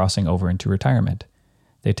those crossing over into retirement.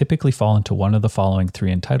 They typically fall into one of the following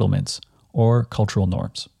three entitlements, or cultural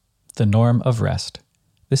norms. The norm of rest.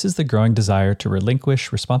 This is the growing desire to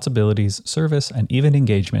relinquish responsibilities, service, and even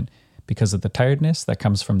engagement because of the tiredness that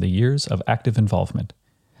comes from the years of active involvement.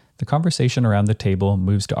 The conversation around the table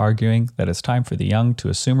moves to arguing that it's time for the young to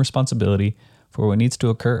assume responsibility for what needs to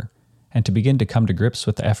occur and to begin to come to grips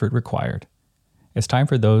with the effort required. It's time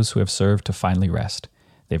for those who have served to finally rest.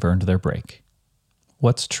 They've earned their break.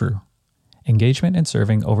 What's true? Engagement in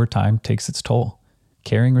serving over time takes its toll.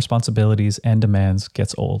 Carrying responsibilities and demands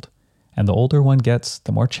gets old, and the older one gets,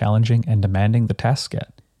 the more challenging and demanding the tasks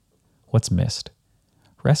get. What's missed?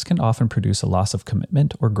 Rest can often produce a loss of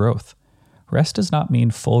commitment or growth. Rest does not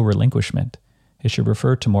mean full relinquishment. It should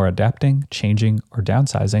refer to more adapting, changing, or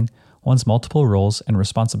downsizing one's multiple roles and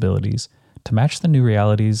responsibilities to match the new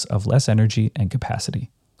realities of less energy and capacity.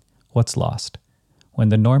 What's lost? When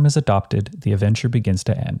the norm is adopted, the adventure begins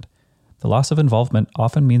to end. The loss of involvement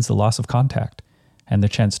often means the loss of contact and the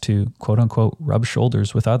chance to, quote-unquote, rub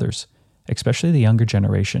shoulders with others, especially the younger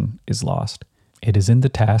generation, is lost. It is in the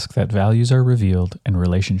task that values are revealed and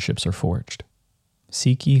relationships are forged.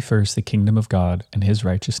 Seek ye first the kingdom of God and his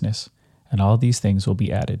righteousness, and all these things will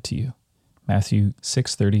be added to you. Matthew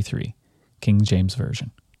 6:33, King James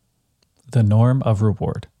Version. The norm of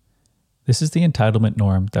reward. This is the entitlement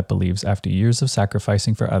norm that believes after years of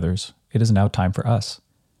sacrificing for others, it is now time for us.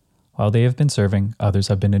 While they have been serving, others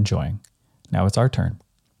have been enjoying. Now it's our turn.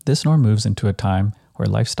 This norm moves into a time where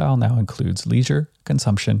lifestyle now includes leisure,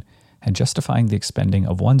 consumption, and justifying the expending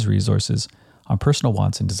of one's resources on personal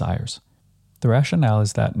wants and desires. The rationale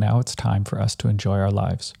is that now it's time for us to enjoy our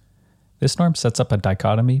lives. This norm sets up a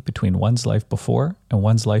dichotomy between one's life before and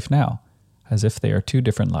one's life now, as if they are two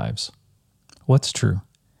different lives. What's true?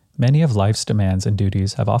 Many of life's demands and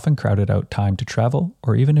duties have often crowded out time to travel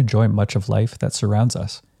or even enjoy much of life that surrounds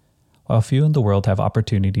us. While few in the world have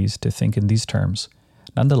opportunities to think in these terms,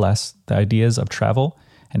 nonetheless, the ideas of travel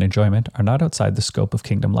and enjoyment are not outside the scope of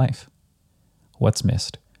kingdom life. What's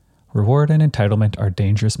missed? Reward and entitlement are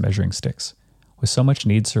dangerous measuring sticks. With so much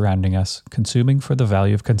need surrounding us, consuming for the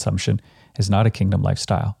value of consumption is not a kingdom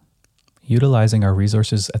lifestyle. Utilizing our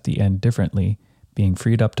resources at the end differently, being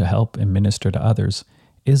freed up to help and minister to others,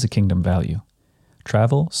 is a kingdom value.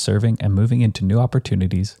 Travel, serving, and moving into new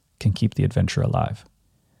opportunities can keep the adventure alive.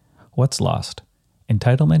 What's lost?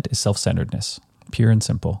 Entitlement is self-centeredness, pure and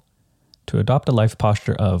simple. To adopt a life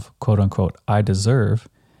posture of, quote-unquote, I deserve,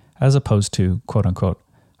 as opposed to, quote-unquote,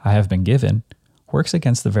 I have been given, works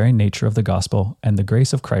against the very nature of the gospel and the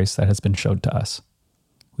grace of Christ that has been showed to us.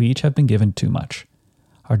 We each have been given too much.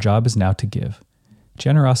 Our job is now to give.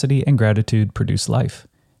 Generosity and gratitude produce life.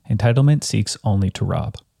 Entitlement seeks only to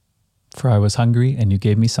rob. For I was hungry, and you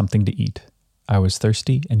gave me something to eat. I was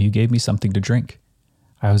thirsty, and you gave me something to drink.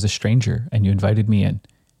 I was a stranger, and you invited me in.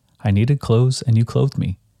 I needed clothes, and you clothed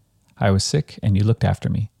me. I was sick, and you looked after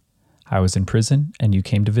me. I was in prison, and you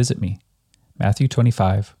came to visit me. Matthew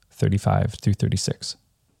 25:35-36.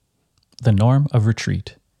 The norm of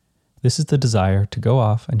retreat. This is the desire to go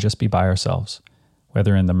off and just be by ourselves,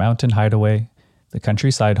 whether in the mountain hideaway, the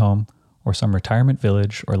countryside home, or some retirement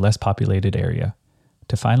village or less populated area,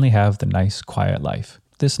 to finally have the nice, quiet life.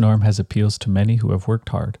 This norm has appeals to many who have worked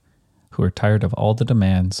hard, who are tired of all the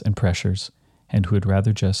demands and pressures, and who would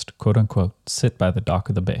rather just, quote-unquote, sit by the dock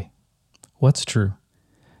of the bay. What's true?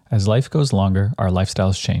 As life goes longer, our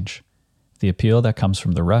lifestyles change. The appeal that comes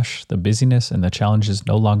from the rush, the busyness, and the challenges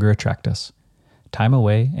no longer attract us. Time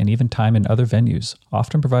away, and even time in other venues,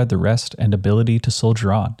 often provide the rest and ability to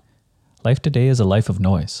soldier on. Life today is a life of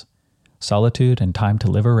noise. Solitude and time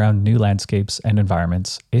to live around new landscapes and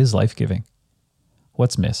environments is life-giving.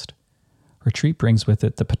 What's missed? Retreat brings with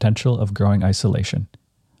it the potential of growing isolation.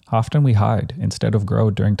 Often we hide instead of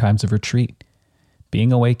grow during times of retreat.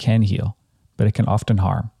 Being away can heal, but it can often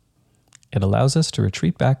harm. It allows us to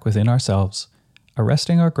retreat back within ourselves,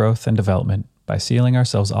 arresting our growth and development by sealing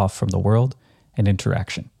ourselves off from the world and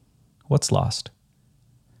interaction. What's lost?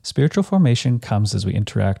 Spiritual formation comes as we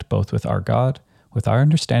interact both with our God, with our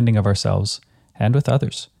understanding of ourselves, and with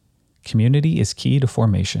others. Community is key to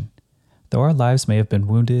formation. Though our lives may have been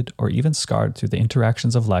wounded or even scarred through the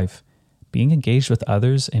interactions of life, being engaged with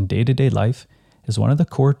others in day-to-day life is one of the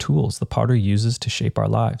core tools the potter uses to shape our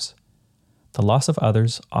lives. The loss of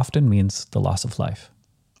others often means the loss of life.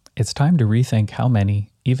 It's time to rethink how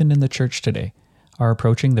many, even in the church today, are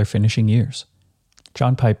approaching their finishing years.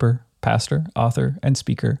 John Piper, pastor, author, and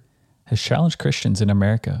speaker, has challenged Christians in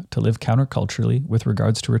America to live counterculturally with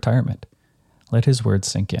regards to retirement. Let his words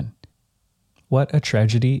sink in. What a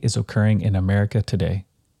tragedy is occurring in America today.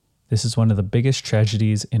 This is one of the biggest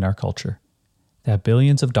tragedies in our culture, that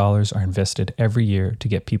billions of dollars are invested every year to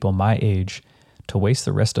get people my age to waste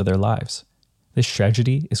the rest of their lives. This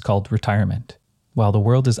tragedy is called retirement. While the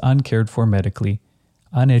world is uncared for medically,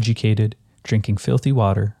 uneducated, drinking filthy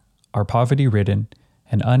water, are poverty-ridden,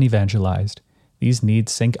 and unevangelized, these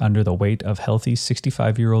needs sink under the weight of healthy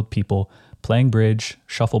 65-year-old people playing bridge,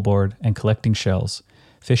 shuffleboard, and collecting shells,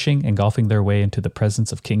 fishing and golfing their way into the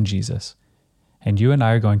presence of King Jesus. And you and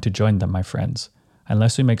I are going to join them, my friends,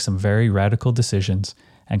 unless we make some very radical decisions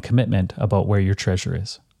and commitment about where your treasure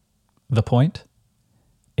is. The point?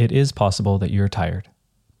 It is possible that you're tired,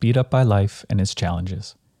 beat up by life and its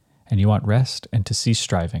challenges, and you want rest and to cease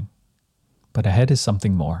striving. But ahead is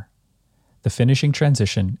something more. The finishing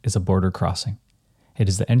transition is a border crossing. It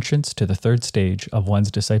is the entrance to the third stage of one's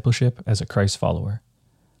discipleship as a Christ follower.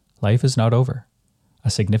 Life is not over. A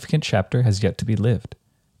significant chapter has yet to be lived.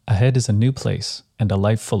 Ahead is a new place and a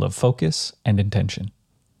life full of focus and intention.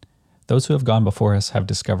 Those who have gone before us have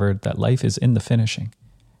discovered that life is in the finishing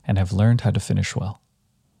and have learned how to finish well.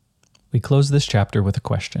 We close this chapter with a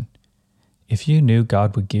question. If you knew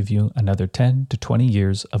God would give you another 10 to 20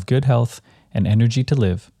 years of good health and energy to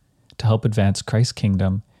live, to help advance Christ's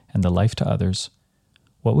kingdom and the life to others,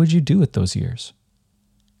 what would you do with those years?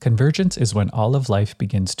 Convergence is when all of life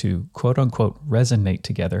begins to, quote-unquote, resonate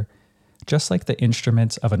together, just like the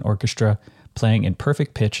instruments of an orchestra playing in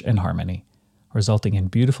perfect pitch and harmony, resulting in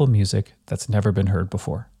beautiful music that's never been heard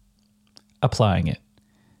before. Applying it.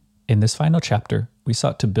 In this final chapter, we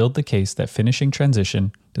sought to build the case that finishing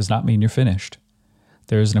transition does not mean you're finished.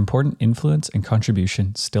 There is an important influence and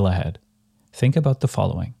contribution still ahead. Think about the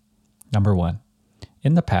following. Number 1.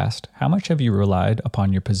 In the past, how much have you relied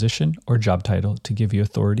upon your position or job title to give you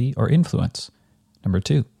authority or influence? Number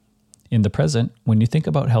 2. In the present, when you think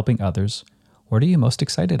about helping others, what are you most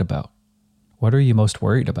excited about? What are you most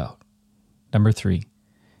worried about? Number 3.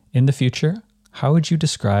 In the future, how would you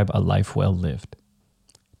describe a life well lived?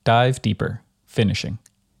 Dive deeper. Finishing.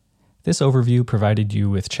 This overview provided you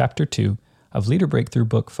with Chapter 2 of Leader Breakthrough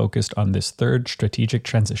book focused on this third strategic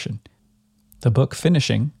transition. The book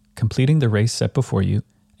Finishing, Completing the Race Set Before You,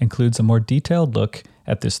 includes a more detailed look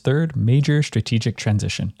at this third major strategic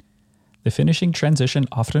transition. The finishing transition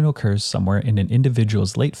often occurs somewhere in an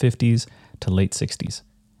individual's late 50s to late 60s.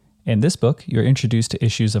 In this book, you're introduced to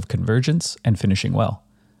issues of convergence and finishing well.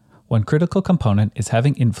 One critical component is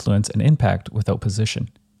having influence and impact without position.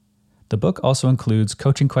 The book also includes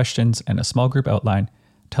coaching questions and a small group outline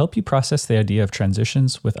to help you process the idea of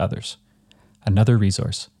transitions with others. Another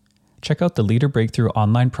resource. Check out the Leader Breakthrough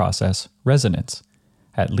online process, Resonance,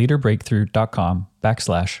 at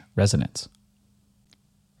leaderbreakthrough.com/resonance.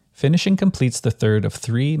 Finishing completes the third of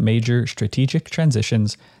 3 major strategic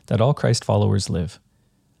transitions that all Christ followers live.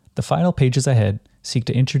 The final pages ahead seek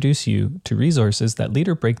to introduce you to resources that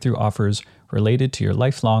Leader Breakthrough offers related to your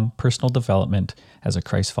lifelong personal development as a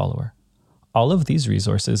Christ follower. All of these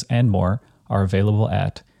resources and more are available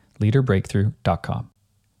at leaderbreakthrough.com.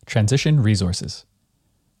 Transition Resources.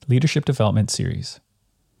 Leadership Development Series.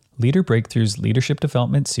 Leader Breakthrough's Leadership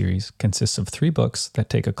Development Series consists of 3 books that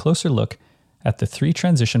take a closer look at the 3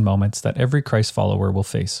 transition moments that every Christ follower will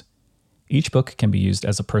face. Each book can be used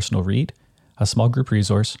as a personal read, a small group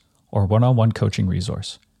resource, or one-on-one coaching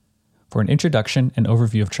resource. For an introduction and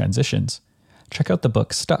overview of transitions, check out the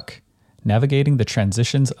book Stuck, Navigating the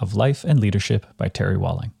Transitions of Life and Leadership by Terry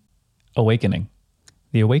Walling. Awakening.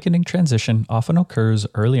 The awakening transition often occurs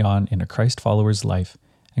early on in a Christ follower's life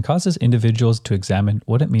and causes individuals to examine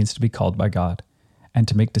what it means to be called by God and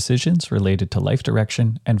to make decisions related to life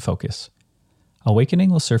direction and focus. Awakening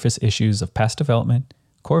will surface issues of past development,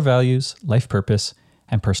 core values, life purpose,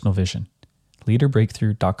 and personal vision.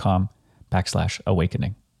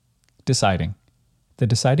 leaderbreakthrough.com/awakening. Deciding. The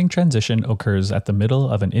deciding transition occurs at the middle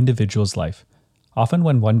of an individual's life, often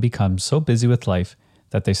when one becomes so busy with life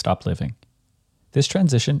that they stop living. This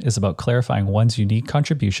transition is about clarifying one's unique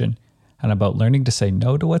contribution and about learning to say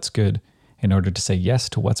no to what's good in order to say yes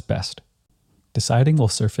to what's best. Deciding will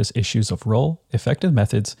surface issues of role, effective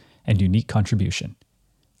methods, and unique contribution.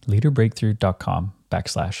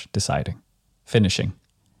 leaderbreakthrough.com/deciding. Finishing.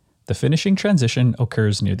 The finishing transition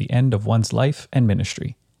occurs near the end of one's life and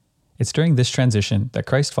ministry. It's during this transition that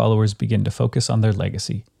Christ followers begin to focus on their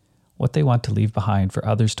legacy, what they want to leave behind for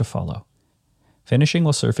others to follow. Finishing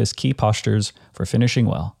will surface key postures for finishing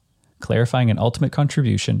well, clarifying an ultimate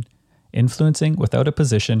contribution, influencing without a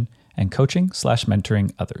position, and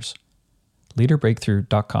coaching/mentoring others.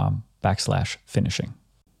 leaderbreakthrough.com/finishing.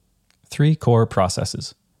 3 core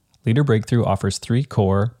processes. Leader Breakthrough offers 3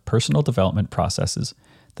 core personal development processes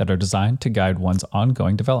that are designed to guide one's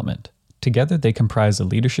ongoing development. Together, they comprise a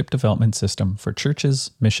leadership development system for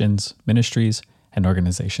churches, missions, ministries, and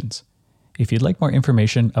organizations. If you'd like more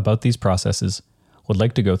information about these processes, would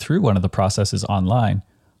like to go through one of the processes online,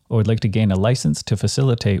 or would like to gain a license to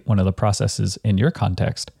facilitate one of the processes in your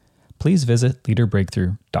context, please visit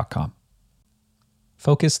leaderbreakthrough.com.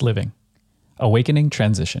 Focused Living. Awakening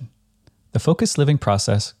Transition. The Focused Living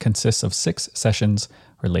process consists of 6 sessions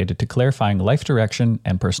related to clarifying life direction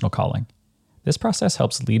and personal calling. This process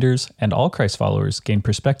helps leaders and all Christ followers gain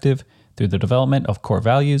perspective through the development of core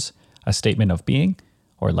values, a statement of being,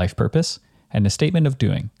 or life purpose, and a statement of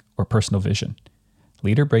doing, or personal vision.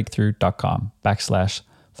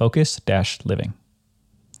 leaderbreakthrough.com/focus-living.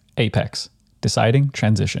 Apex. Deciding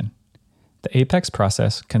Transition. The Apex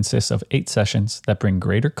process consists of 8 sessions that bring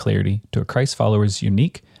greater clarity to a Christ follower's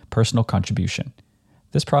unique personal contribution.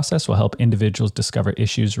 This process will help individuals discover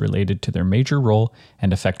issues related to their major role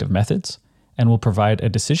and effective methods, and will provide a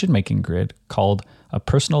decision-making grid called a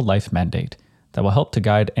personal life mandate that will help to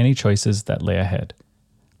guide any choices that lay ahead.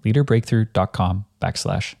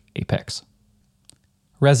 leaderbreakthrough.com/apex.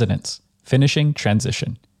 Residence. Finishing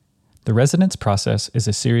Transition. The residence process is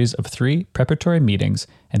a series of 3 preparatory meetings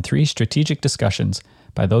and 3 strategic discussions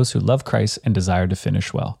by those who love Christ and desire to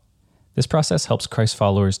finish well. This process helps Christ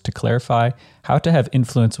followers to clarify how to have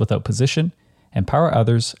influence without position, empower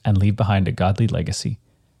others, and leave behind a godly legacy.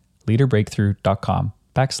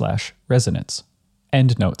 leaderbreakthrough.com/residence.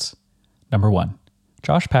 End notes. Number 1.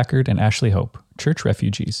 Josh Packard and Ashley Hope, Church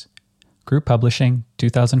Refugees. Group Publishing,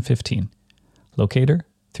 2015. Locator,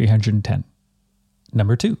 310.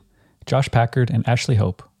 Number 2. Josh Packard and Ashley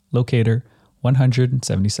Hope, Locator,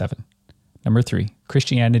 177. Number 3.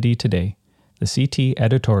 Christianity Today, the CT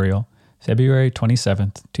Editorial, February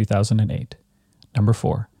 27th, 2008. Number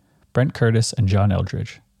 4. Brent Curtis and John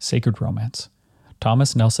Eldridge, Sacred Romance.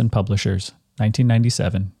 Thomas Nelson Publishers,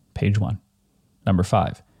 1997, page 1. Number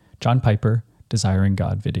 5. John Piper, Desiring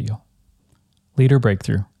God video. Leader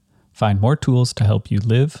Breakthrough. Find more tools to help you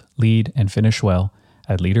live, lead, and finish well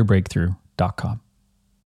at leaderbreakthrough.com.